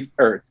people to leave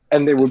Earth,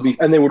 and they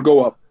would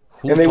go up,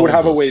 who and they would told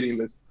have a us? waiting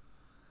list.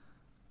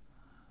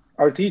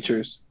 Our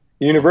teachers,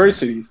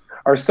 universities,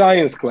 our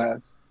science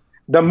class,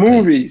 the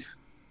movies.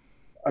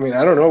 I mean,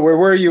 I don't know where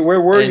were you?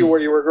 Where were you And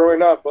when you were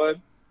growing up,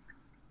 bud?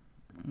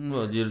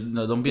 well, you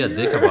no, don't be a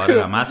dick about it.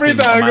 I'm Free asking.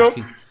 I'm tango,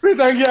 asking. free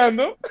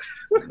tangueando.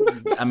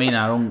 I mean,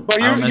 I don't. But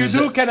I don't you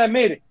necessarily. can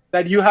admit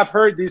that you have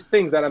heard these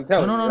things that I'm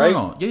No, telling no, you, no, right?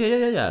 no, no.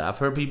 Yeah. I've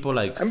heard people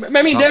like. I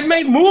mean, talk- they've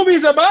made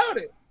movies about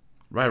it.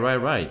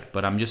 Right.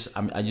 But I'm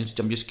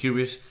just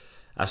curious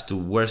as to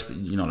where's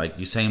like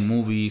you saying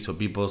movies or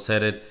people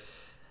said it.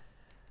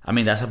 I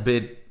mean, that's a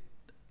bit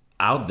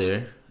out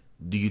there.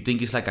 Do you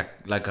think it's like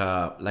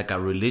a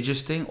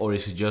religious thing, or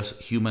is it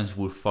just humans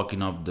were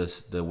fucking up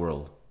the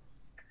world?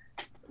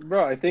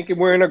 Bro, I think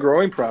we're in a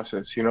growing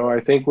process. I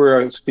think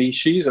we're a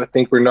species. I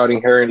think we're not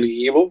inherently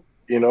evil.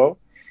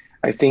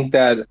 I think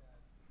that,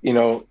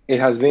 it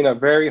has been a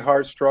very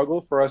hard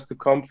struggle for us to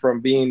come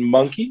from being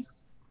monkeys,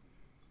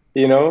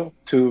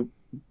 to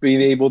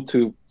being able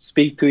to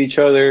speak to each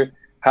other,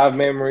 have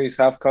memories,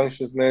 have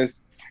consciousness,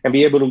 and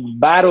be able to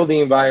battle the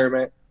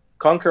environment,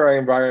 conquer our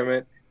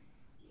environment,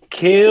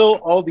 kill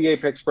all the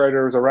apex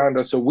predators around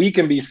us so we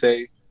can be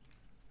safe.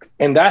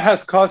 And that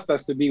has caused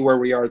us to be where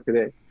we are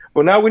today.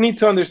 But now we need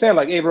to understand,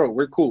 like, hey, bro,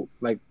 we're cool.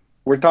 Like,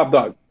 we're top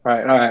dog. All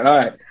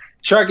right.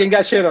 Shark ain't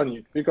got shit on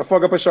you. You can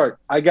fuck up a shark.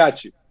 I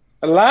got you.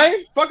 A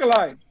lion? Fuck a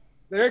lion.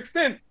 They're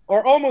extinct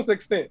or almost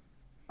extinct.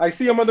 I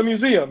see them at the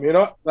museum,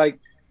 Like,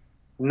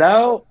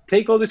 now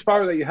take all this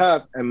power that you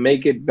have and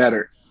make it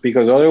better.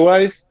 Because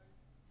otherwise,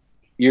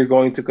 you're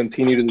going to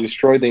continue to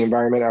destroy the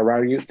environment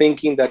around you,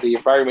 thinking that the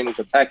environment is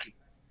attacking.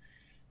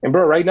 And,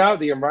 bro, right now,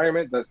 the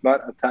environment does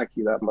not attack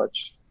you that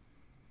much.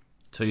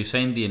 So you're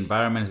saying the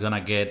environment is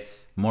gonna get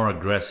more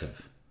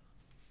aggressive?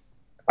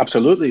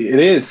 Absolutely, it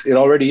is. It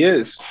already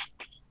is,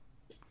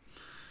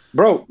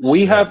 bro.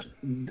 We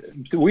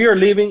are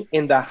living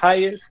in the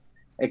highest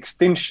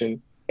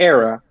extinction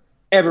era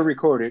ever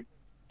recorded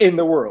in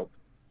the world.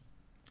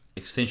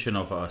 Extinction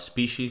of a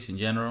species in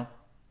general?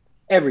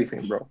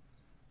 everything, bro.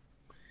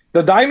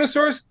 The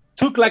dinosaurs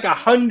took like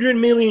 100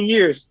 million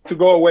years to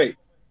go away.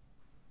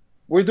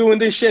 We're doing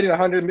this shit in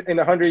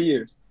 100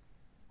 years.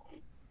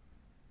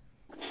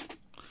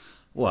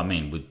 Well, I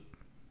mean,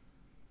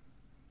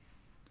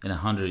 in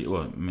 100.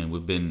 Well, I mean,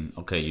 we've been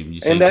okay.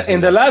 You say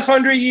In the last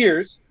 100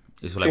 years,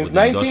 it's like since with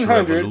the Industrial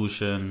 1900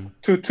 Revolution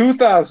to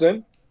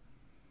 2000,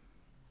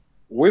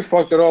 we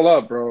fucked it all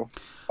up, bro.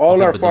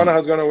 All our fauna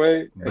has gone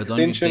away. But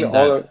Extinction.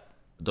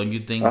 Don't you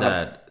think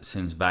that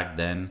since back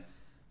then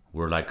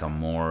we're like a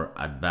more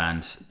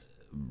advanced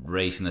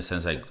race in the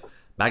sense like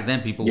back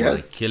then people were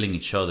like killing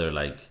each other,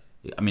 like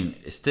I mean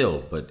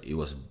still, but it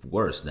was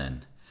worse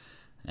then.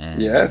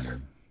 And yes.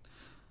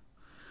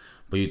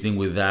 But you think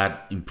with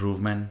that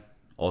improvement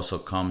also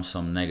comes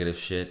some negative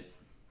shit?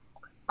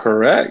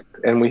 Correct.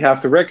 And we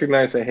have to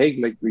recognize that, hey,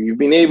 like you've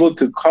been able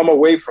to come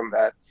away from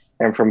that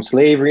and from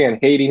slavery and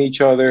hating each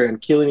other and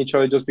killing each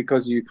other just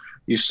because you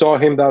saw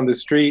him down the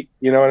street.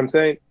 You know what I'm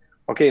saying?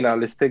 Okay, now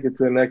let's take it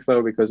to the next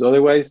level because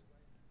otherwise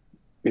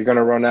you're going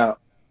to run out.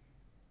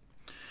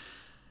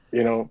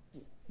 You know,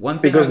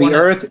 because the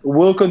earth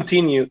will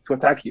continue to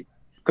attack you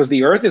because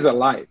the earth is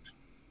alive.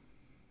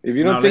 If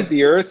you don't think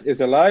the earth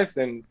is alive,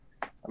 then,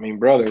 I mean,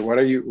 brother, what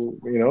are you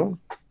know?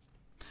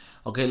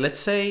 Okay, let's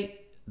say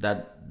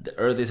that the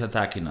earth is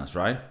attacking us,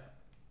 right?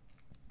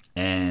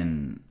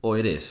 And,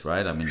 it is,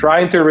 right? I mean,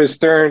 trying to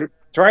restore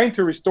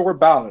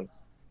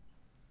balance.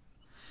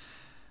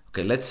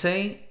 Okay, let's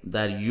say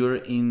that you're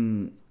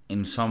in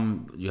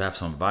you have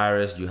some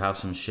virus, you have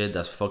some shit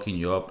that's fucking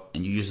you up,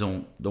 and you just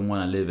don't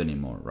want to live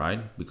anymore,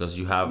 right? Because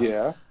you have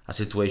a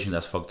situation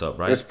that's fucked up,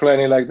 right? There's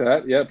plenty like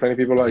that. Yeah, plenty of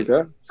people like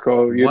that. It's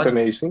called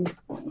euthanasia.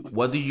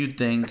 What do you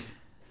think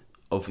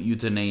of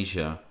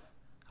euthanasia?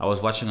 I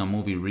was watching a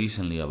movie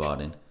recently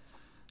about it.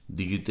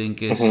 Do you think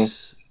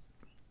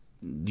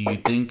do you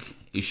think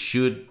it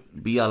should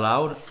be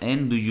allowed?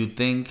 And do you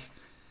think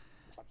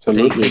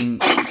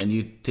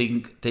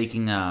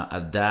taking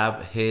a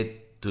dab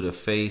hit to the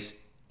face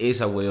is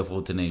a way of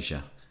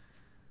euthanasia?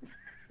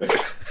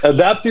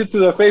 Adapted to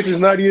the face is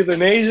not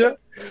euthanasia,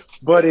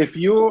 but if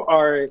you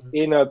are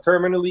in a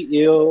terminally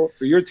ill,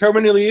 or you're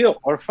terminally ill,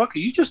 or fuck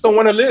it, you just don't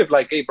want to live.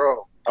 Like, hey,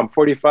 bro, I'm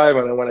 45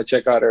 and I want to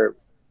check out Earth.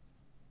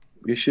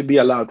 You should be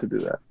allowed to do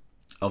that.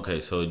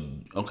 Okay, so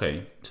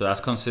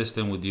that's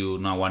consistent with you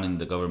not wanting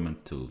the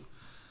government to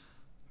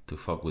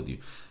fuck with you.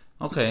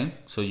 Okay,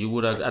 so you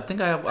would. I think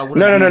I would.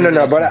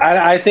 No. But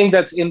I think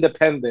that's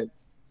independent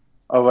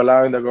of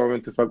allowing the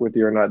government to fuck with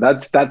you or not.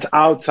 That's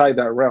outside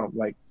that realm.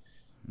 Like,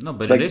 no,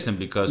 but it isn't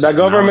because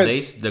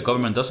nowadays the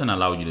government doesn't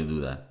allow you to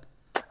do that.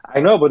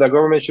 I know, but the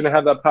government shouldn't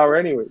have that power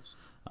anyways.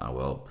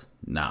 Well,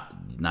 now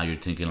you're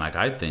thinking like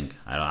I think.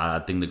 I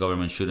think the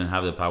government shouldn't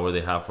have the power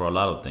they have for a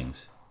lot of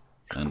things,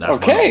 and that's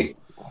okay.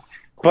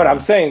 But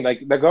I'm saying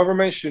like the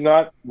government should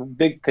not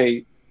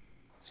dictate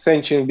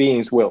sentient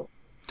beings' will.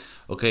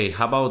 Okay,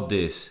 how about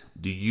this?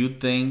 Do you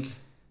think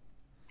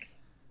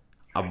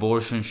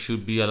abortion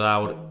should be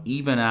allowed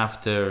even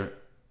after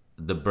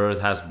the birth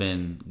has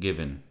been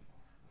given?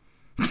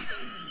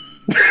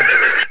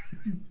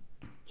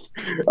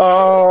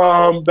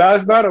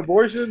 That's not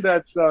abortion.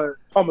 That's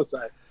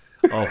homicide.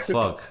 Oh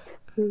fuck!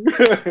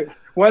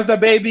 Once the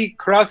baby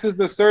crosses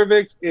the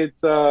cervix,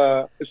 it's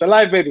a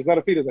live baby. It's not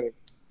a fetus anymore.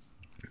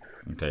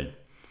 Okay.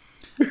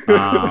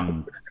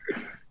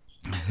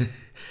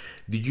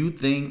 Do you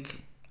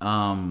think?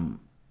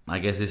 I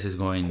guess this is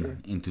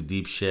going into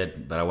deep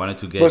shit, but I wanted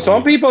to get. But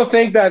some people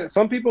think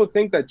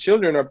that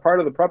children are part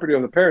of the property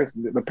of the parents.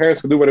 The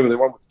parents can do whatever they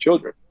want with the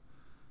children.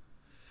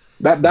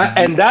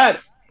 That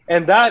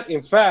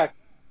in fact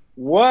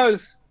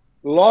was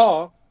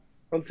law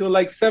until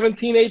like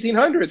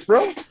 1800s,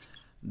 bro.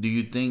 Do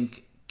you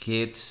think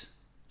kids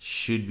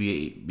should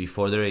be,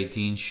 before they're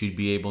 18, should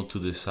be able to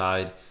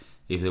decide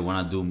if they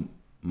want to do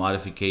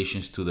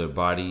modifications to their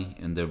body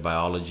and their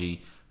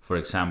biology? For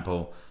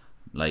example,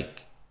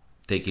 like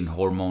taking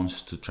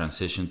hormones to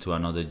transition to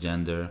another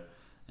gender,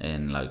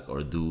 and like,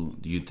 or do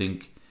you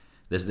think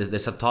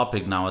there's a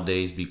topic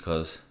nowadays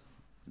because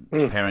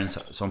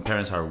some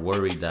parents are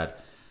worried that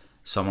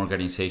some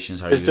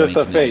organizations are. It's just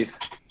a phase.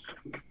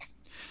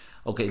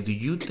 Okay, do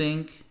you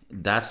think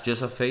that's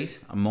just a phase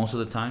most of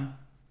the time?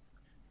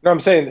 No,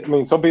 I'm saying. I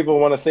mean, some people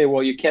want to say,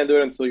 well, you can't do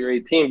it until you're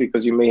 18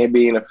 because you may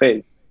be in a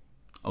phase.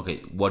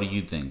 Okay, what do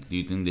you think? Do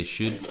you think they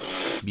should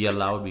be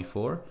allowed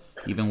before,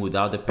 even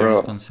without the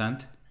parents'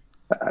 consent?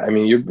 I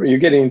mean, you're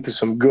getting into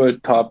some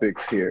good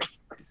topics here.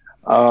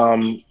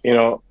 I'm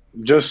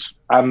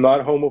not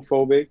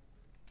homophobic.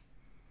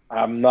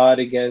 I'm not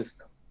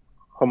against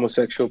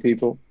homosexual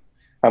people.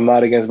 I'm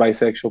not against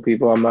bisexual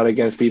people. I'm not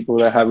against people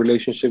that have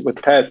relationship with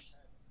pets.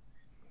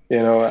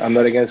 I'm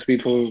not against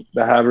people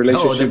that have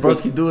relationship. Oh, the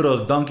Broski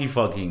Doodles, donkey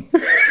fucking.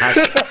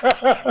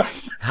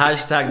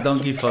 Hashtag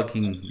donkey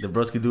fucking, the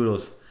Broski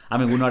Doodles. I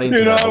mean, we're not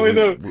into that,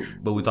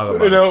 but we talk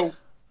about it.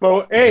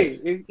 But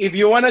hey, if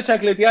you want to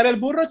chacletear el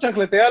burro,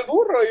 chacletea el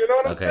burro. You know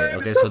what I'm saying?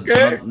 Okay, so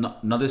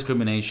no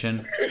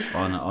discrimination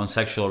on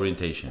sexual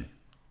orientation.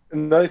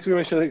 No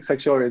discrimination on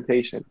sexual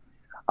orientation.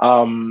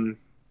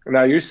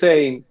 Now you're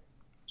saying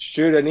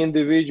should an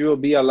individual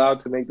be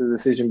allowed to make the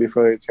decision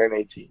before they turn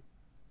 18?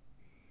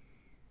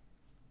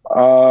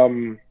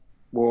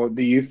 Well,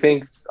 do you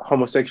think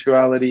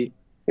homosexuality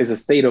is a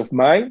state of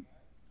mind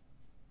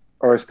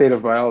or a state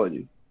of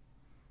biology?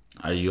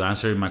 Are you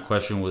answering my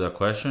question with a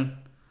question?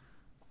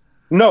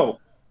 No,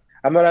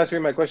 I'm not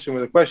answering my question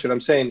with a question.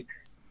 I'm saying,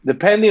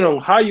 depending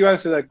on how you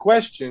answer that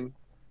question,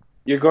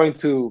 you're going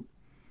to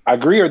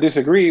agree or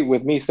disagree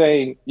with me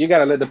saying you got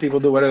to let the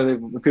people do whatever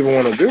the people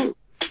want to do.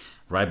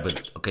 Right,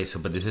 but okay, so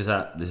but this is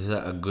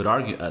a good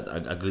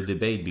a good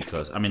debate,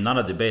 because I mean, not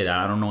a debate.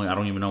 I don't know. I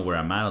don't even know where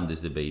I'm at on this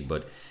debate.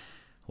 But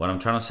what I'm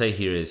trying to say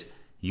here is,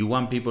 you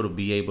want people to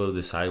be able to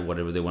decide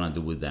whatever they want to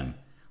do with them.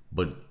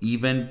 But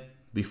even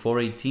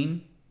before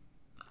 18,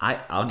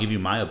 I'll give you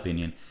my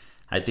opinion.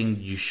 I think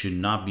you should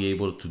not be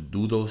able to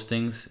do those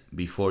things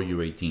before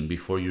you're 18,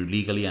 before you're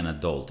legally an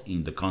adult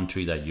in the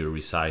country that you're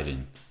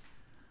residing.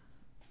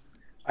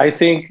 I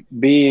think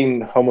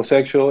being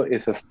homosexual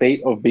is a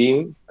state of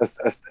being,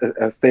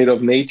 a state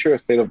of nature, a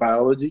state of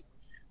biology.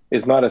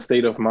 Is not a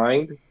state of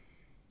mind.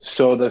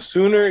 So the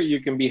sooner you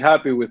can be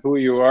happy with who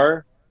you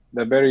are,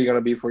 the better you're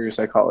gonna be for your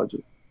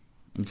psychology.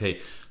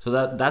 Okay, so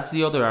that's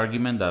the other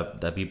argument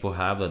that people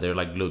have, that they're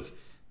like, look,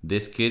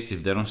 these kids,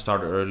 if they don't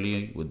start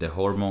early with the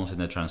hormones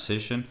and the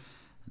transition,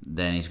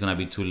 then it's gonna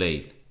be too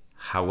late.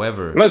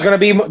 However, No, it's gonna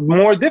be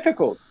more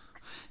difficult.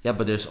 yeah,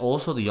 but there's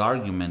also the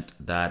argument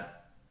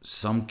that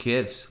some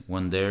kids,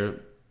 when they're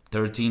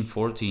 13,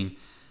 14,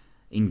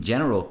 in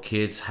general,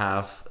 kids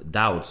have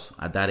doubts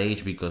at that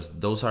age, because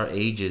those are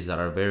ages that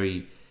are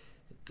very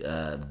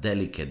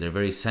delicate. They're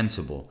very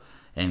sensible.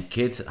 And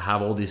kids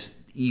have all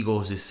these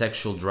egos, these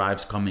sexual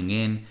drives coming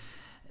in.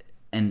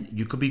 And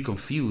you could be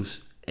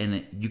confused.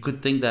 And you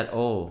could think that,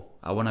 oh,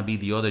 I want to be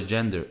the other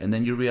gender. And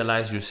then you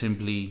realize you're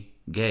simply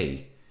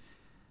gay.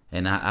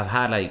 And I've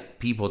had like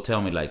people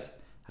tell me, like,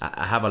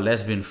 I have a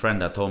lesbian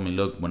friend that told me,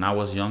 look, when I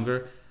was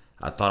younger,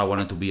 I thought I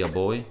wanted to be a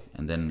boy,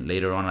 and then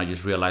later on I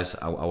just realized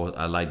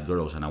I liked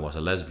girls and I was a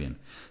lesbian.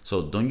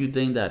 So don't you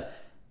think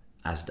that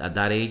at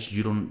that age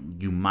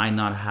you might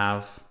not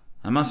have,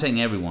 I'm not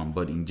saying everyone,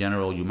 but in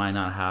general you might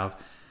not have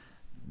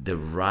the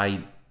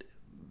right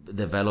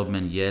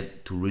development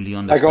yet to really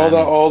Like understand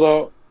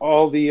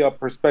all the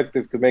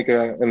perspective to make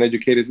an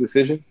educated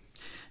decision.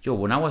 Yo,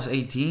 when I was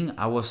 18,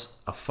 I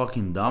was a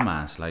fucking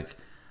dumbass. Like,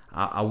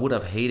 I would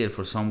have hated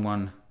for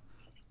someone.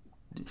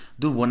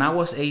 Dude, when I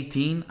was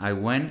 18, I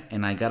went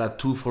and I got a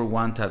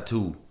 2-for-1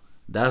 tattoo.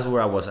 That's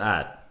where I was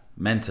at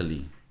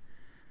mentally.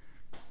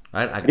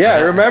 Right? I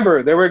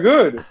remember. They were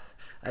good.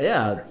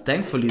 Yeah,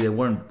 thankfully they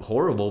weren't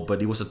horrible,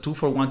 but it was a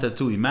 2-for-1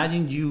 tattoo.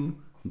 Imagine you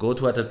go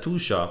to a tattoo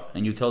shop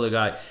and you tell the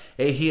guy,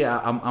 hey, here,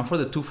 I'm for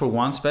the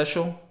 2-for-1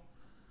 special.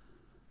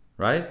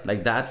 Right?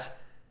 Like, that's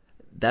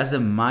the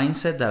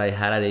mindset that I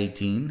had at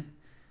 18.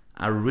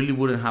 I really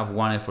wouldn't have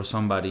wanted for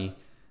somebody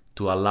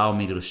to allow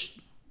me to,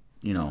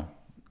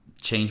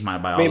 change my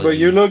biology. I mean, but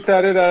you looked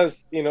at it as,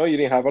 you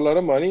didn't have a lot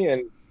of money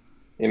and,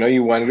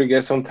 you wanted to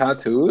get some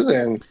tattoos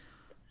and,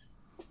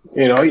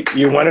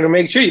 you wanted to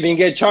make sure you didn't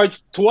get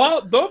charged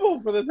double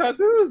for the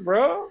tattoos,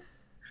 bro.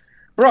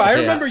 Bro, I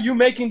remember you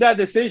making that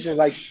decision.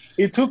 Like,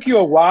 it took you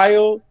a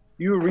while.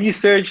 You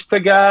researched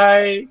the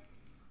guy.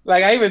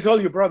 Like, I even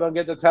told you, bro, don't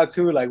get the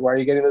tattoo. Like, why are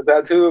you getting the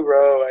tattoo,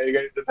 bro? Why are you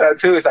getting the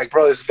tattoo? It's like,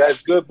 bro,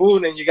 that's good,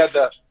 boon. And you got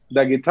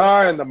the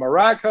guitar and the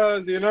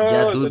maracas,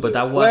 Yeah, dude, but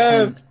that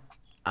wasn't...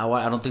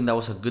 I don't think that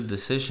was a good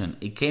decision.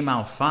 It came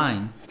out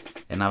fine,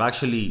 and I've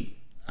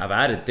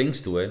added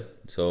things to it.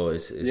 So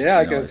it's yeah,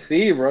 I can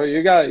see, bro.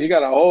 You got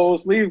a whole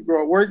sleeve,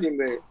 bro, working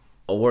there.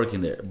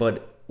 Working there.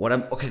 But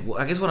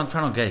I guess what I'm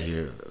trying to get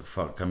here,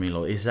 fuck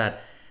Camilo, is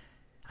that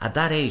at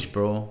that age,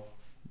 bro,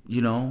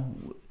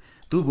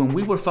 dude, when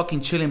we were fucking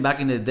chilling back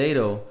in the day,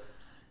 though,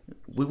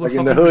 we were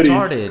fucking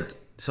retarded.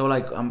 So,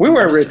 like, we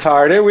were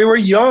retarded. We were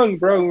young,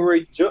 bro. We were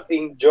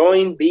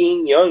enjoying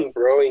being young,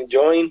 bro.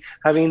 Enjoying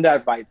having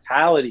that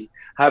vitality,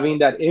 having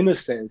that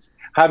innocence,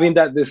 having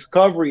that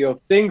discovery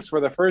of things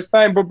for the first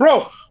time. But,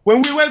 bro,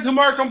 when we went to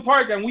Markham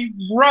Park and we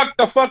rocked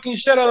the fucking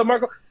shit out of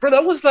Markham, bro,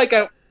 that was like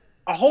a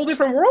whole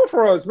different world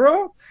for us,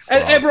 bro.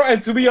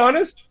 And to be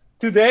honest,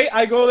 today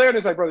I go there and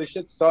it's like, bro, this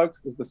shit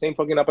sucks. It's the same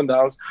fucking up and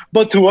downs.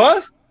 But to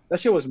us, that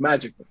shit was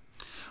magical.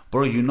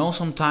 Bro,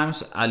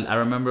 sometimes I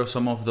remember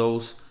some of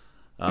those.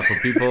 For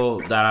people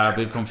that are a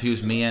bit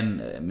confused, me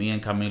and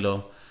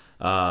Camilo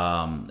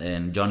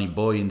and Johnny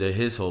Boy in the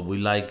Hizzle, we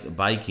like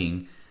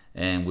biking,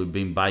 and we've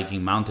been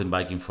mountain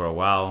biking for a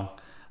while.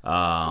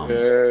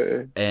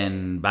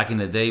 And back in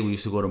the day, we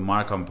used to go to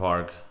Markham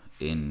Park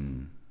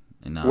in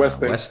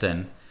West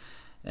End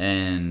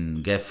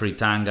and get free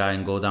tanga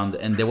and go down.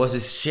 And there was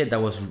this shit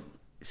that was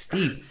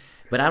steep,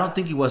 but I don't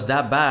think it was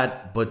that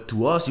bad. But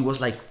to us, it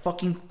was like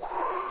fucking...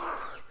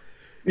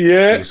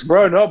 Yeah,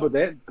 bro. No,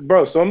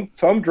 but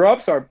some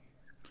drops are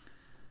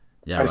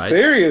right?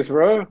 Serious,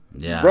 bro.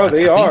 Yeah, bro,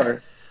 they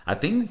are. I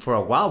think for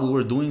a while we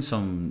were doing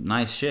some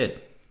nice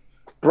shit.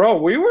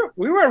 Bro, we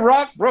were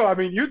rock, bro. I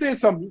mean, you did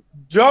some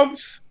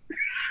jumps.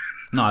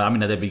 No, I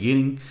mean at the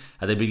beginning,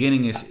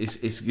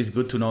 it's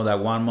good to know that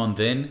 1 month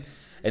in,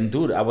 And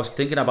dude, I was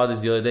thinking about this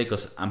the other day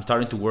because I'm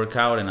starting to work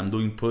out and I'm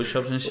doing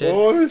push-ups and shit.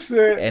 Oh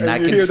shit! And I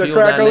you can hear the feel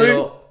that crackling?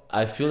 little.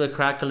 I feel the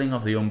crackling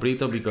of the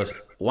hombrito because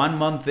 1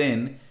 month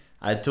in,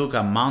 I took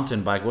a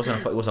mountain bike. It was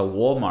a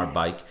Walmart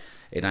bike,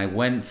 and I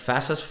went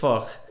fast as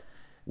fuck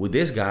with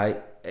this guy.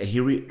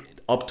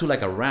 Up to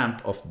like a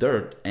ramp of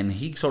dirt, and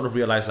he sort of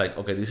realized like,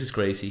 okay, this is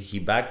crazy. He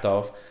backed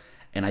off,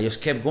 and I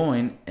just kept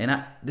going.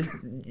 And this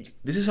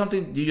is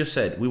something you just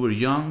said. We were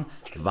young,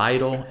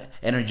 vital,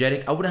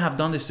 energetic. I wouldn't have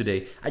done this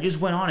today. I just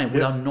went on it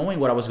without knowing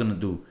what I was gonna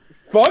do.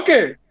 Fuck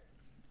it!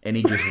 And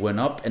he just went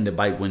up, and the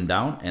bike went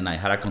down, and I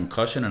had a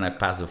concussion, and I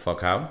passed the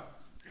fuck out.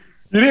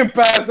 You didn't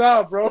pass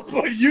out, bro.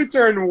 You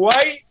turned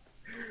white.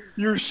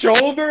 Your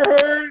shoulder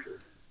hurt.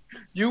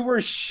 You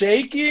were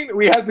shaking.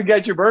 We had to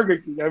get you Burger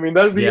King. I mean,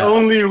 that's the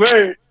only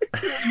way.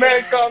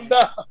 Man, calm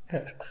down.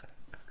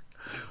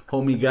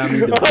 Homie got me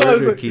the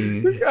Burger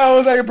King. I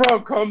was like,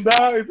 bro, calm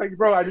down. It's like,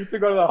 bro, I need to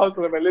go to the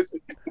hospital. I'm like,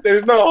 listen,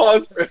 there's no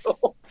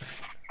hospital.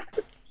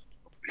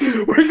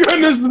 We're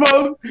going to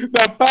smoke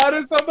the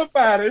fattest of the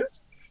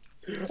fattest.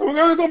 We're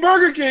going to some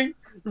Burger King.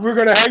 We're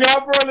going to hang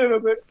out for a little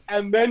bit,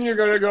 and then you're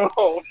going to go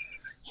home.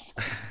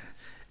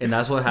 And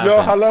that's what happened.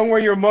 Yo, how long were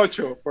you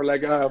mocho? For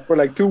like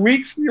 2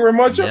 weeks you were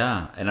mocho?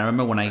 Yeah, and I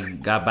remember when I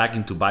got back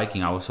into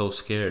biking, I was so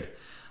scared.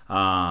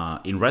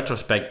 In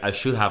retrospect, I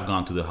should have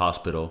gone to the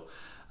hospital.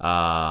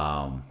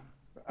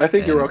 I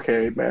think you're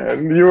okay,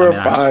 man. You were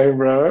fine,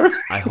 bro.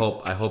 I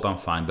hope I'm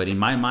fine. But in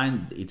my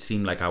mind, it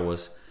seemed like I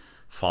was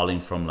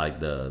falling from like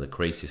the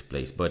craziest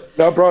place. But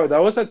no, bro,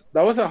 that was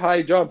a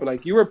high jump.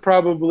 Like you were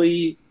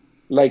probably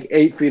like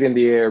 8 feet in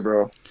the air,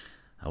 bro.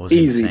 That was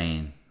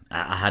insane.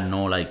 I had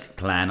no like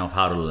plan of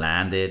how to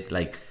land it.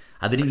 Like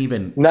I didn't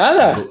even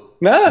nada.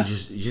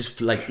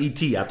 Just like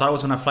ET. I thought I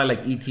was gonna fly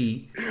like ET.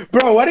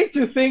 Bro, what did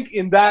you think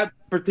in that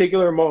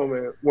particular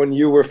moment when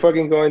you were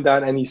fucking going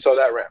down and you saw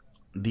that ramp?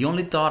 The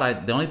only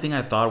thing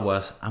I thought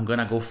was I'm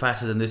gonna go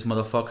faster than this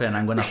motherfucker and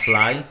I'm gonna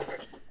fly.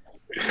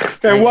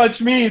 And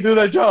watch me do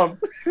the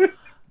jump.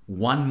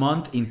 1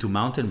 month into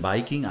mountain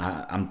biking,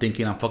 I'm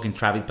thinking I'm fucking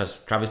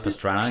Travis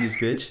Pastrana in this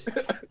bitch.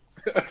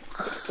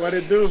 What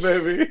it do,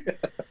 baby?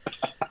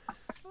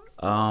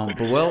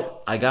 But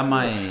well, I got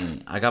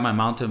my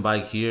mountain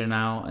bike here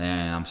now,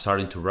 and I'm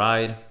starting to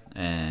ride.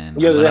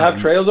 And yeah, do they have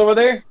trails over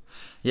there?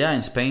 Yeah,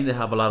 in Spain they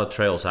have a lot of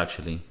trails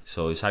actually,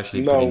 so it's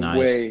actually pretty nice. No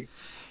way.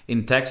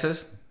 In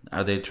Texas,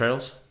 are there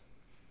trails?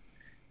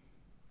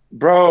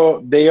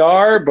 Bro, they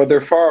are, but they're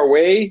far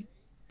away.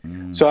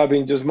 So I've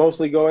been just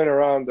mostly going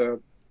around the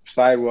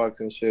sidewalks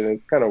and shit.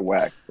 It's kind of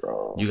whack,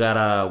 bro. You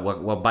got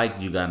what bike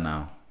you got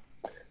now?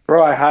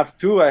 Bro, I have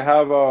two. I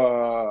have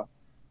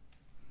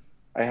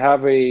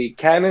a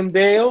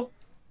Cannondale.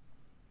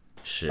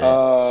 Shit.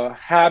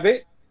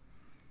 Habit.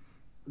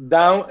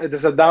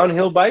 There's a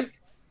downhill bike.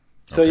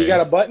 So you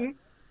got a button,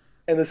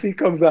 and the seat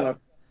comes out.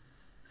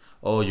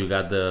 Oh, you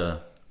got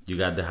the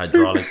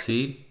hydraulic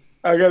seat.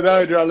 I got the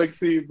hydraulic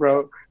seat,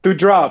 bro, to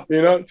drop.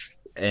 You know.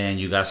 And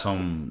you got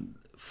some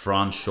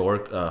front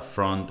forks.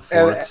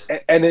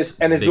 And it's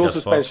dual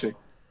suspension.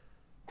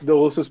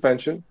 Dual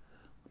suspension.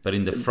 But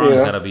in the front,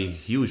 it's gotta be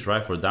huge,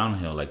 right? For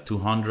downhill, like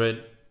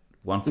 200,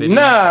 150.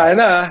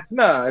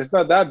 Nah. It's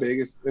not that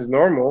big. It's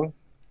normal.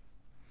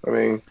 I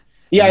mean,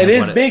 yeah, it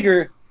is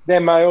bigger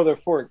than my other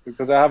fork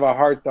because I have a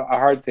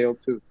hardtail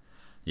too.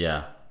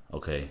 Yeah.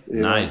 Okay.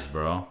 Yeah. Nice,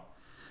 bro.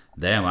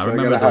 Damn, I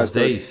remember those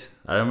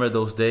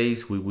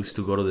days. We used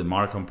to go to the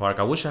Markham Park.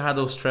 I wish I had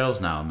those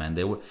trails now, man.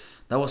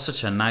 That was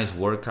such a nice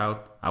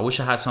workout. I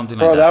wish I had something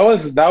like that. Bro,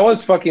 that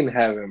was fucking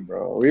heaven,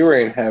 bro. We were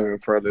in heaven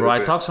for a little bit.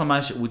 We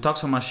talk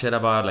so much shit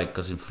about like,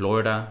 cause in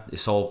Florida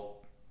it's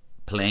all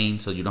plain,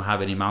 so you don't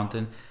have any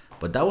mountains.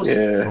 But that was,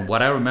 from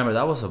what I remember,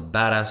 that was a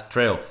badass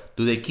trail.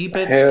 Do they keep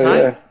it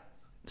tight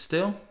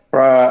still?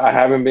 Bro, I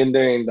haven't been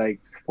there in like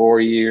 4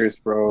 years,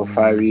 bro.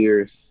 5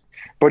 years.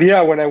 But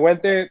yeah, when I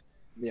went there,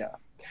 yeah.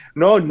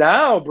 No,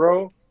 now,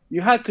 bro,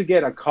 you had to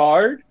get a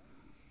card.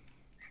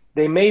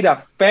 They made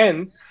a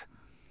fence.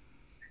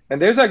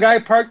 And there's a guy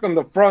parked on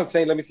the front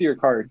saying, "Let me see your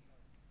card."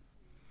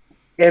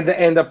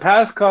 And the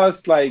pass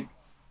costs like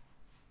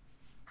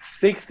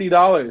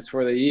 $60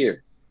 for the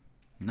year.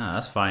 No,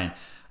 that's fine.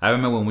 I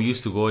remember when we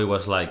used to go, it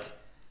was like,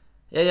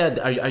 yeah.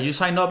 Are you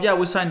signed up? Yeah,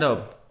 we signed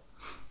up.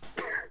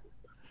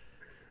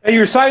 Hey,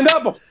 you're signed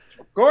up?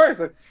 Of course.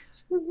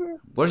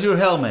 Where's your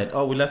helmet?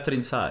 Oh, we left it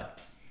inside.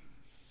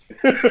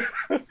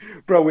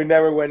 Bro, we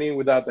never went in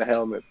without the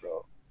helmet,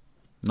 bro.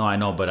 No, I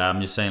know, but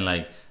I'm just saying,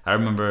 like, I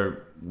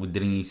remember we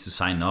didn't need to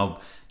sign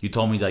up. You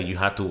told me that you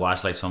had to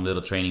watch like some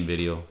little training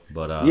video,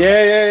 but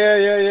yeah.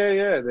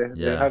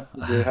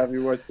 They have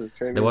you watch the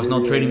training. There was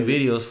no training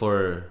videos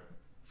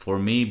for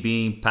me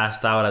being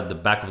passed out at the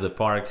back of the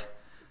park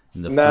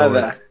in the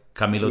floor.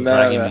 Camilo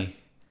dragging me.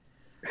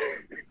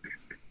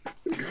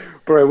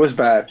 Bro, it was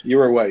bad. You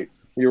were white.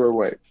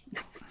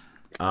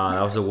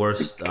 That was the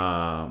worst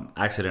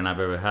accident I've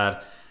ever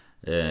had,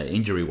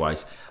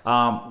 injury-wise.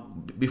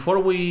 Before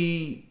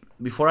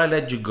I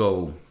let you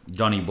go,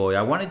 Johnny Boy,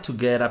 I wanted to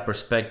get a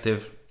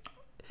perspective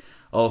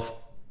of,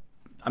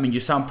 I mean, you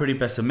sound pretty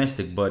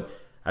pessimistic, but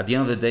at the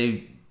end of the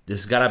day,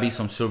 there's gotta be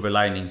some silver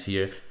linings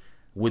here.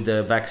 With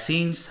the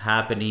vaccines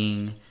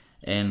happening,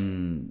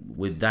 and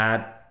with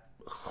that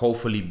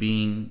hopefully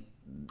being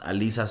at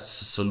least a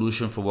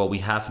solution for what we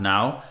have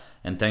now,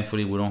 and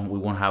thankfully we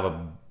won't have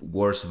a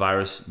worse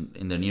virus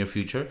in the near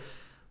future.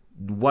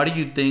 What do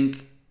you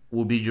think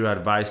would be your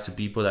advice to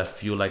people that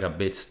feel like a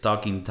bit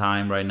stuck in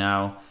time right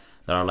now,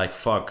 that are like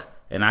fuck?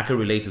 And I can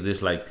relate to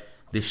this, like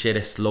this shit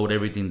has slowed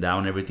everything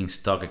down, everything's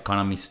stuck,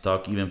 economy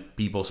stuck, even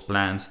people's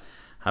plans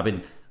have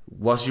been.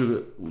 What's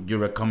your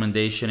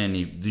recommendation, and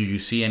do you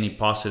see any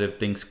positive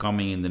things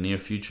coming in the near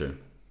future?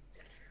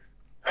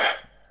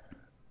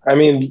 I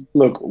mean,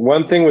 look,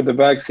 one thing with the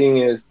vaccine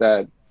is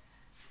that,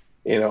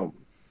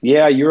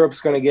 yeah,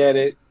 Europe's going to get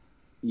it.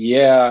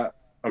 Yeah,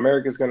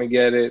 America's going to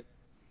get it.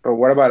 But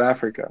what about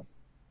Africa?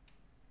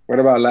 What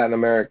about Latin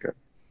America?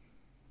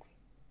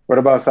 What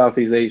about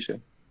Southeast Asia?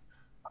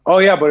 Oh,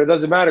 yeah, but it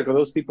doesn't matter because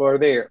those people are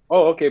there.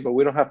 Oh, okay, but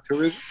we don't have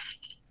tourism.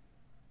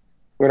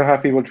 We don't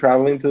have people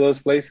traveling to those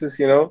places,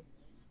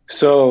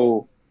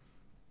 So,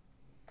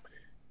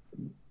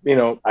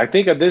 I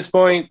think at this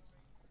point,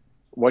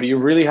 what you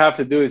really have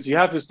to do is you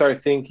have to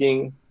start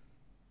thinking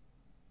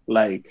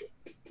like,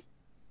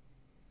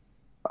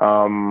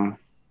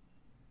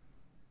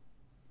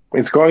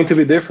 it's going to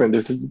be different.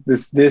 This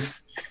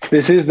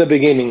is the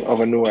beginning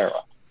of a new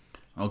era.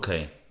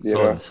 Okay.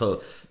 Yeah.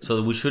 So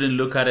we shouldn't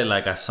look at it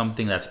like as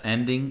something that's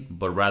ending,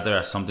 but rather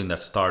as something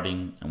that's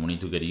starting and we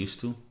need to get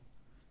used to.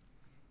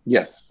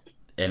 Yes.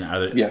 And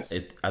yes.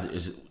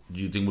 Do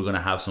you think we're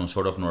gonna have some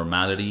sort of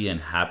normality and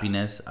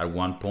happiness at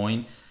one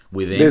point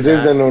within This that?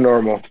 is the new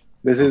normal.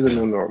 This is the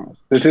new normal.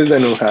 This is the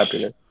new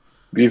happiness.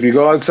 If you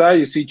go outside,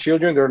 you see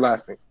children, they're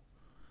laughing.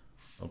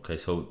 Okay,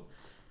 so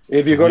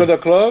if you go to the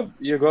club,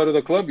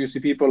 you see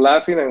people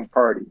laughing and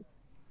partying.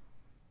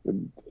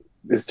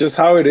 It's just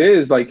how it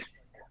is. Like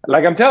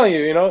I'm telling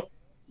you,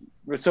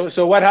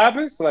 So what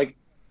happens?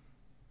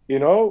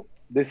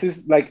 This is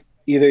like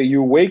either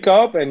you wake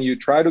up and you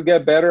try to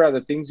get better at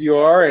the things you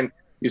are, and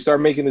you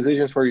start making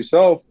decisions for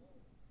yourself,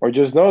 or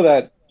just know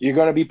that you're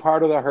going to be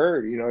part of the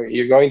herd.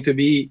 You're going to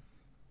be,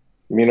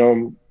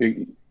 you're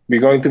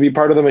going to be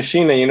part of the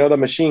machine, and the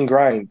machine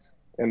grinds,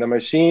 and the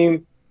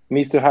machine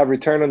needs to have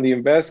return on the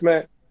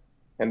investment,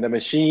 and the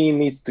machine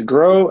needs to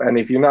grow. And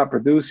if you're not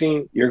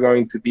producing, you're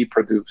going to be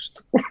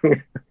produced.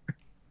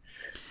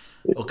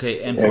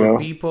 Okay, and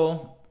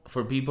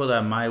for people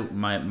that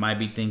might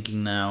be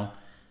thinking now,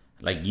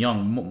 like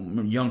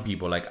young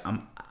people, like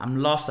I'm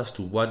lost as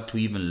to what to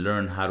even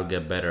learn, how to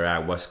get better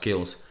at, what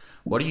skills.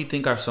 What do you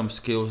think are some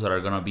skills that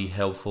are gonna be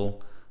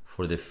helpful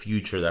for the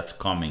future that's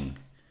coming?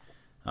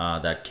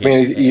 That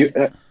kids.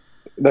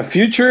 The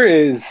future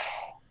is.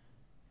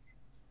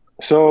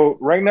 So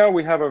right now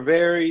we have a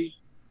very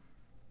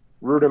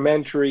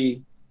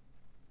rudimentary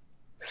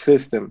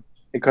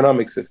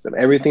economic system.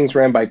 Everything's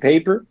ran by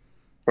paper,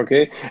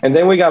 okay? And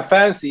then we got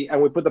fancy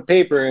and we put the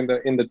paper in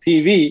the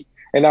TV,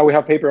 and now we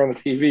have paper on the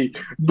TV,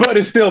 but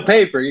it's still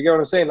paper. You get what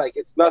I'm saying? Like,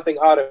 it's nothing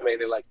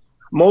automated. Like,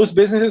 most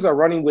businesses are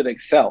running with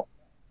Excel.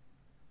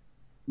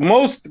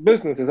 Most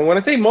businesses, and when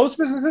I say most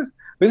businesses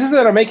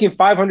that are making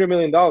 $500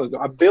 million,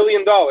 $1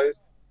 billion,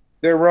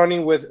 they're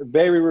running with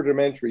very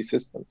rudimentary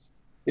systems,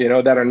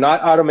 that are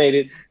not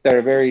automated, that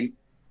are very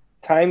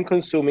time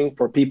consuming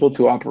for people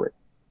to operate,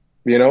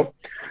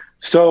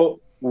 So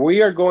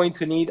we are going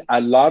to need a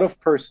lot of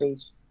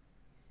persons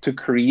to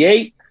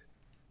create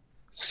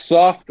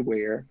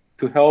software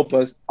to help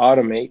us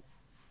automate,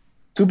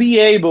 to be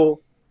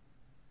able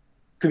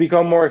to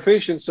become more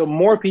efficient, so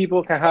more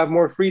people can have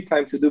more free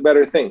time to do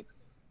better things.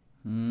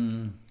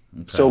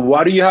 Okay. So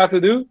what do you have to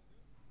do?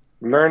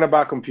 Learn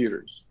about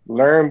computers,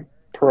 learn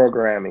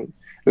programming,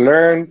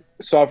 learn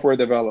software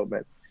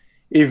development.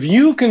 If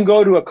you can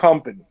go to a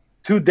company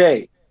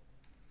today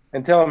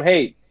and tell them,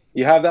 hey,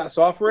 you have that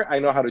software, I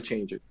know how to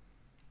change it.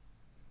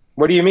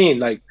 What do you mean?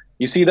 Like,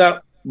 you see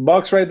that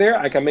box right there?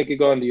 I can make it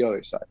go on the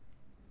other side.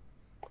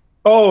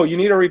 Oh, you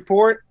need a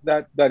report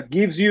that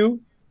gives you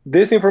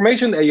this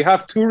information, and you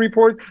have two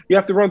reports. You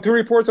have to run two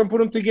reports and put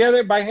them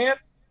together by hand.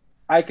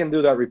 I can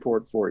do that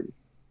report for you.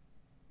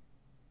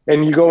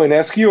 And you go in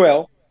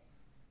SQL,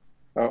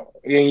 and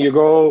you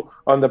go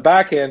on the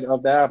back end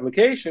of the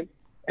application,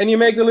 and you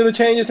make the little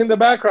changes in the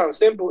background,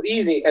 simple,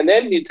 easy. And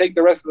then you take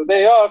the rest of the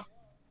day off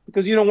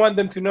because you don't want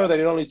them to know that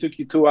it only took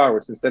you 2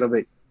 hours instead of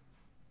 8.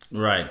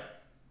 Right.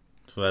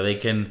 So that they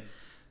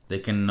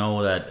can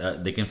know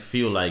that they can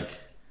feel like,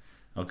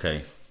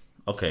 okay.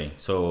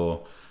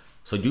 So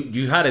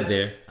you had it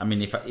there. I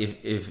mean,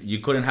 if you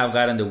couldn't have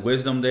gotten the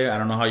wisdom there, I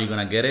don't know how you're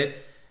gonna get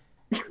it.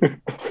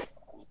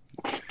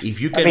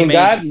 If you can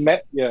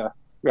yeah.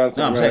 No,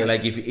 I'm saying,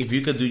 like, if you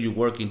could do your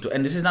work into,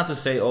 and this is not to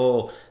say,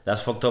 oh,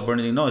 that's fucked up or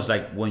anything. No, it's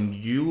like when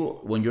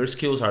your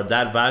skills are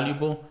that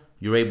valuable,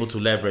 you're able to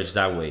leverage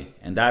that way,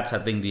 and that's, I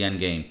think, the end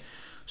game.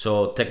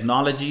 So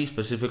technology,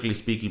 specifically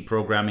speaking,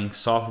 programming,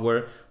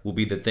 software, will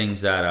be the things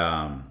that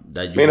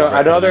you.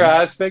 Another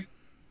aspect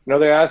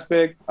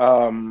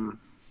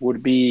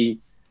would be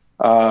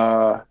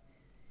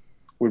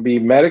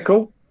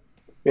medical.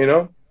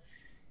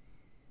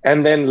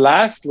 And then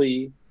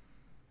lastly,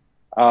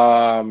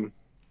 um,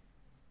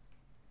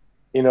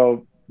 you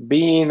know,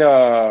 being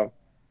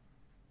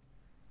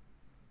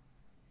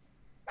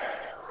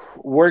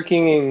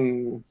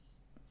working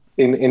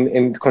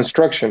in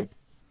construction,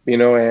 you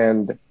know,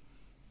 and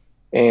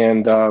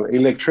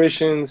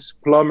electricians,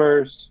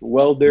 plumbers, Okay.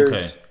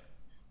 welders.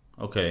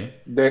 Okay.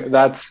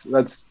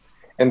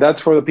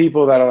 That's for the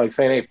people that are like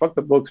saying, "Hey, fuck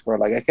the books, bro.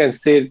 Like I can't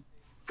sit in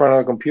front of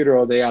a computer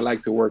all day. I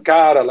like to work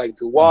out. I like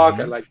to walk.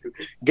 I Mm-hmm. like to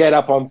get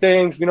up on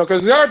things, you know."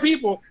 Because there are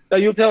people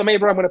that you tell them, "Hey,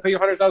 bro, I'm gonna pay you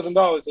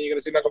 $100,000 and you're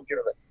gonna sit in that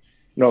computer." Like,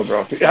 no,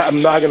 bro,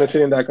 I'm not gonna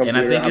sit in that And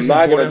I computer. think I'm it's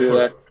not gonna important do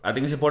that. for I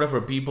think it's important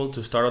for people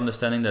to start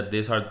understanding that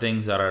these are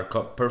things that are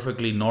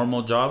perfectly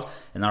normal jobs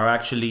and are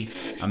actually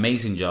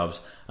amazing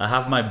jobs. I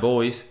have my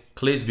boys,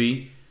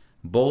 Clisby,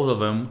 both of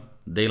them.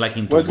 They like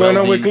into What's going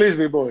on with welding.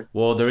 Clisby, boy?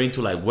 Well, they're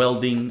into like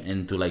welding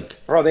and to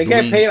like Bro, they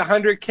get paid doing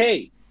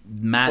 100K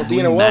for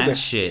being a doing welder.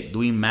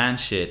 man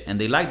shit, and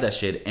they like that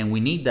shit, and we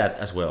need that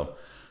as well.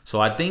 So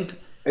I think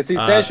It's uh,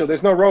 essential.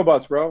 There's no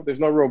robots, bro. There's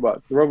no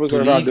robots. The robots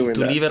are not doing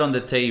to that. leave it on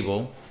the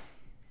table,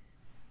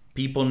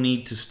 people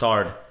need to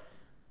start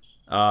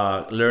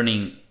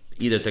learning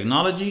either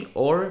technology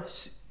or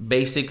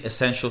basic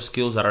essential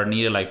skills that are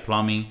needed, like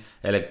plumbing,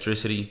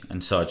 electricity,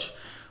 and such.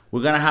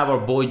 We're gonna have our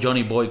boy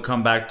Johnny Boy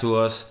come back to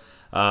us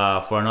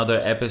for another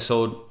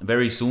episode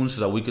very soon,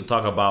 so that we could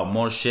talk about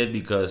more shit,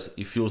 because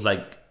it feels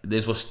like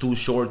this was too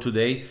short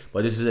today.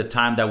 But this is the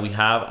time that we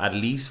have, at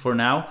least for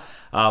now.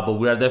 But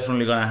we are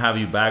definitely gonna have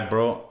you back,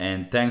 bro.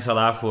 And thanks a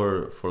lot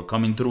for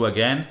coming through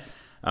again.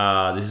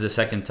 This is the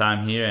second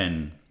time here,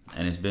 and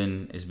it's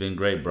been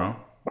great, bro.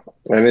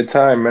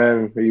 Anytime,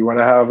 man. If you want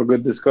to have a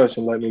good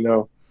discussion, let me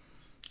know.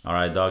 All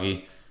right,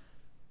 doggy.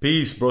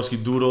 Peace, broski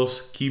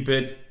doodles. Keep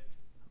it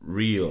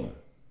real.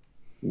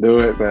 Do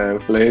it,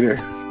 man.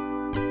 Later.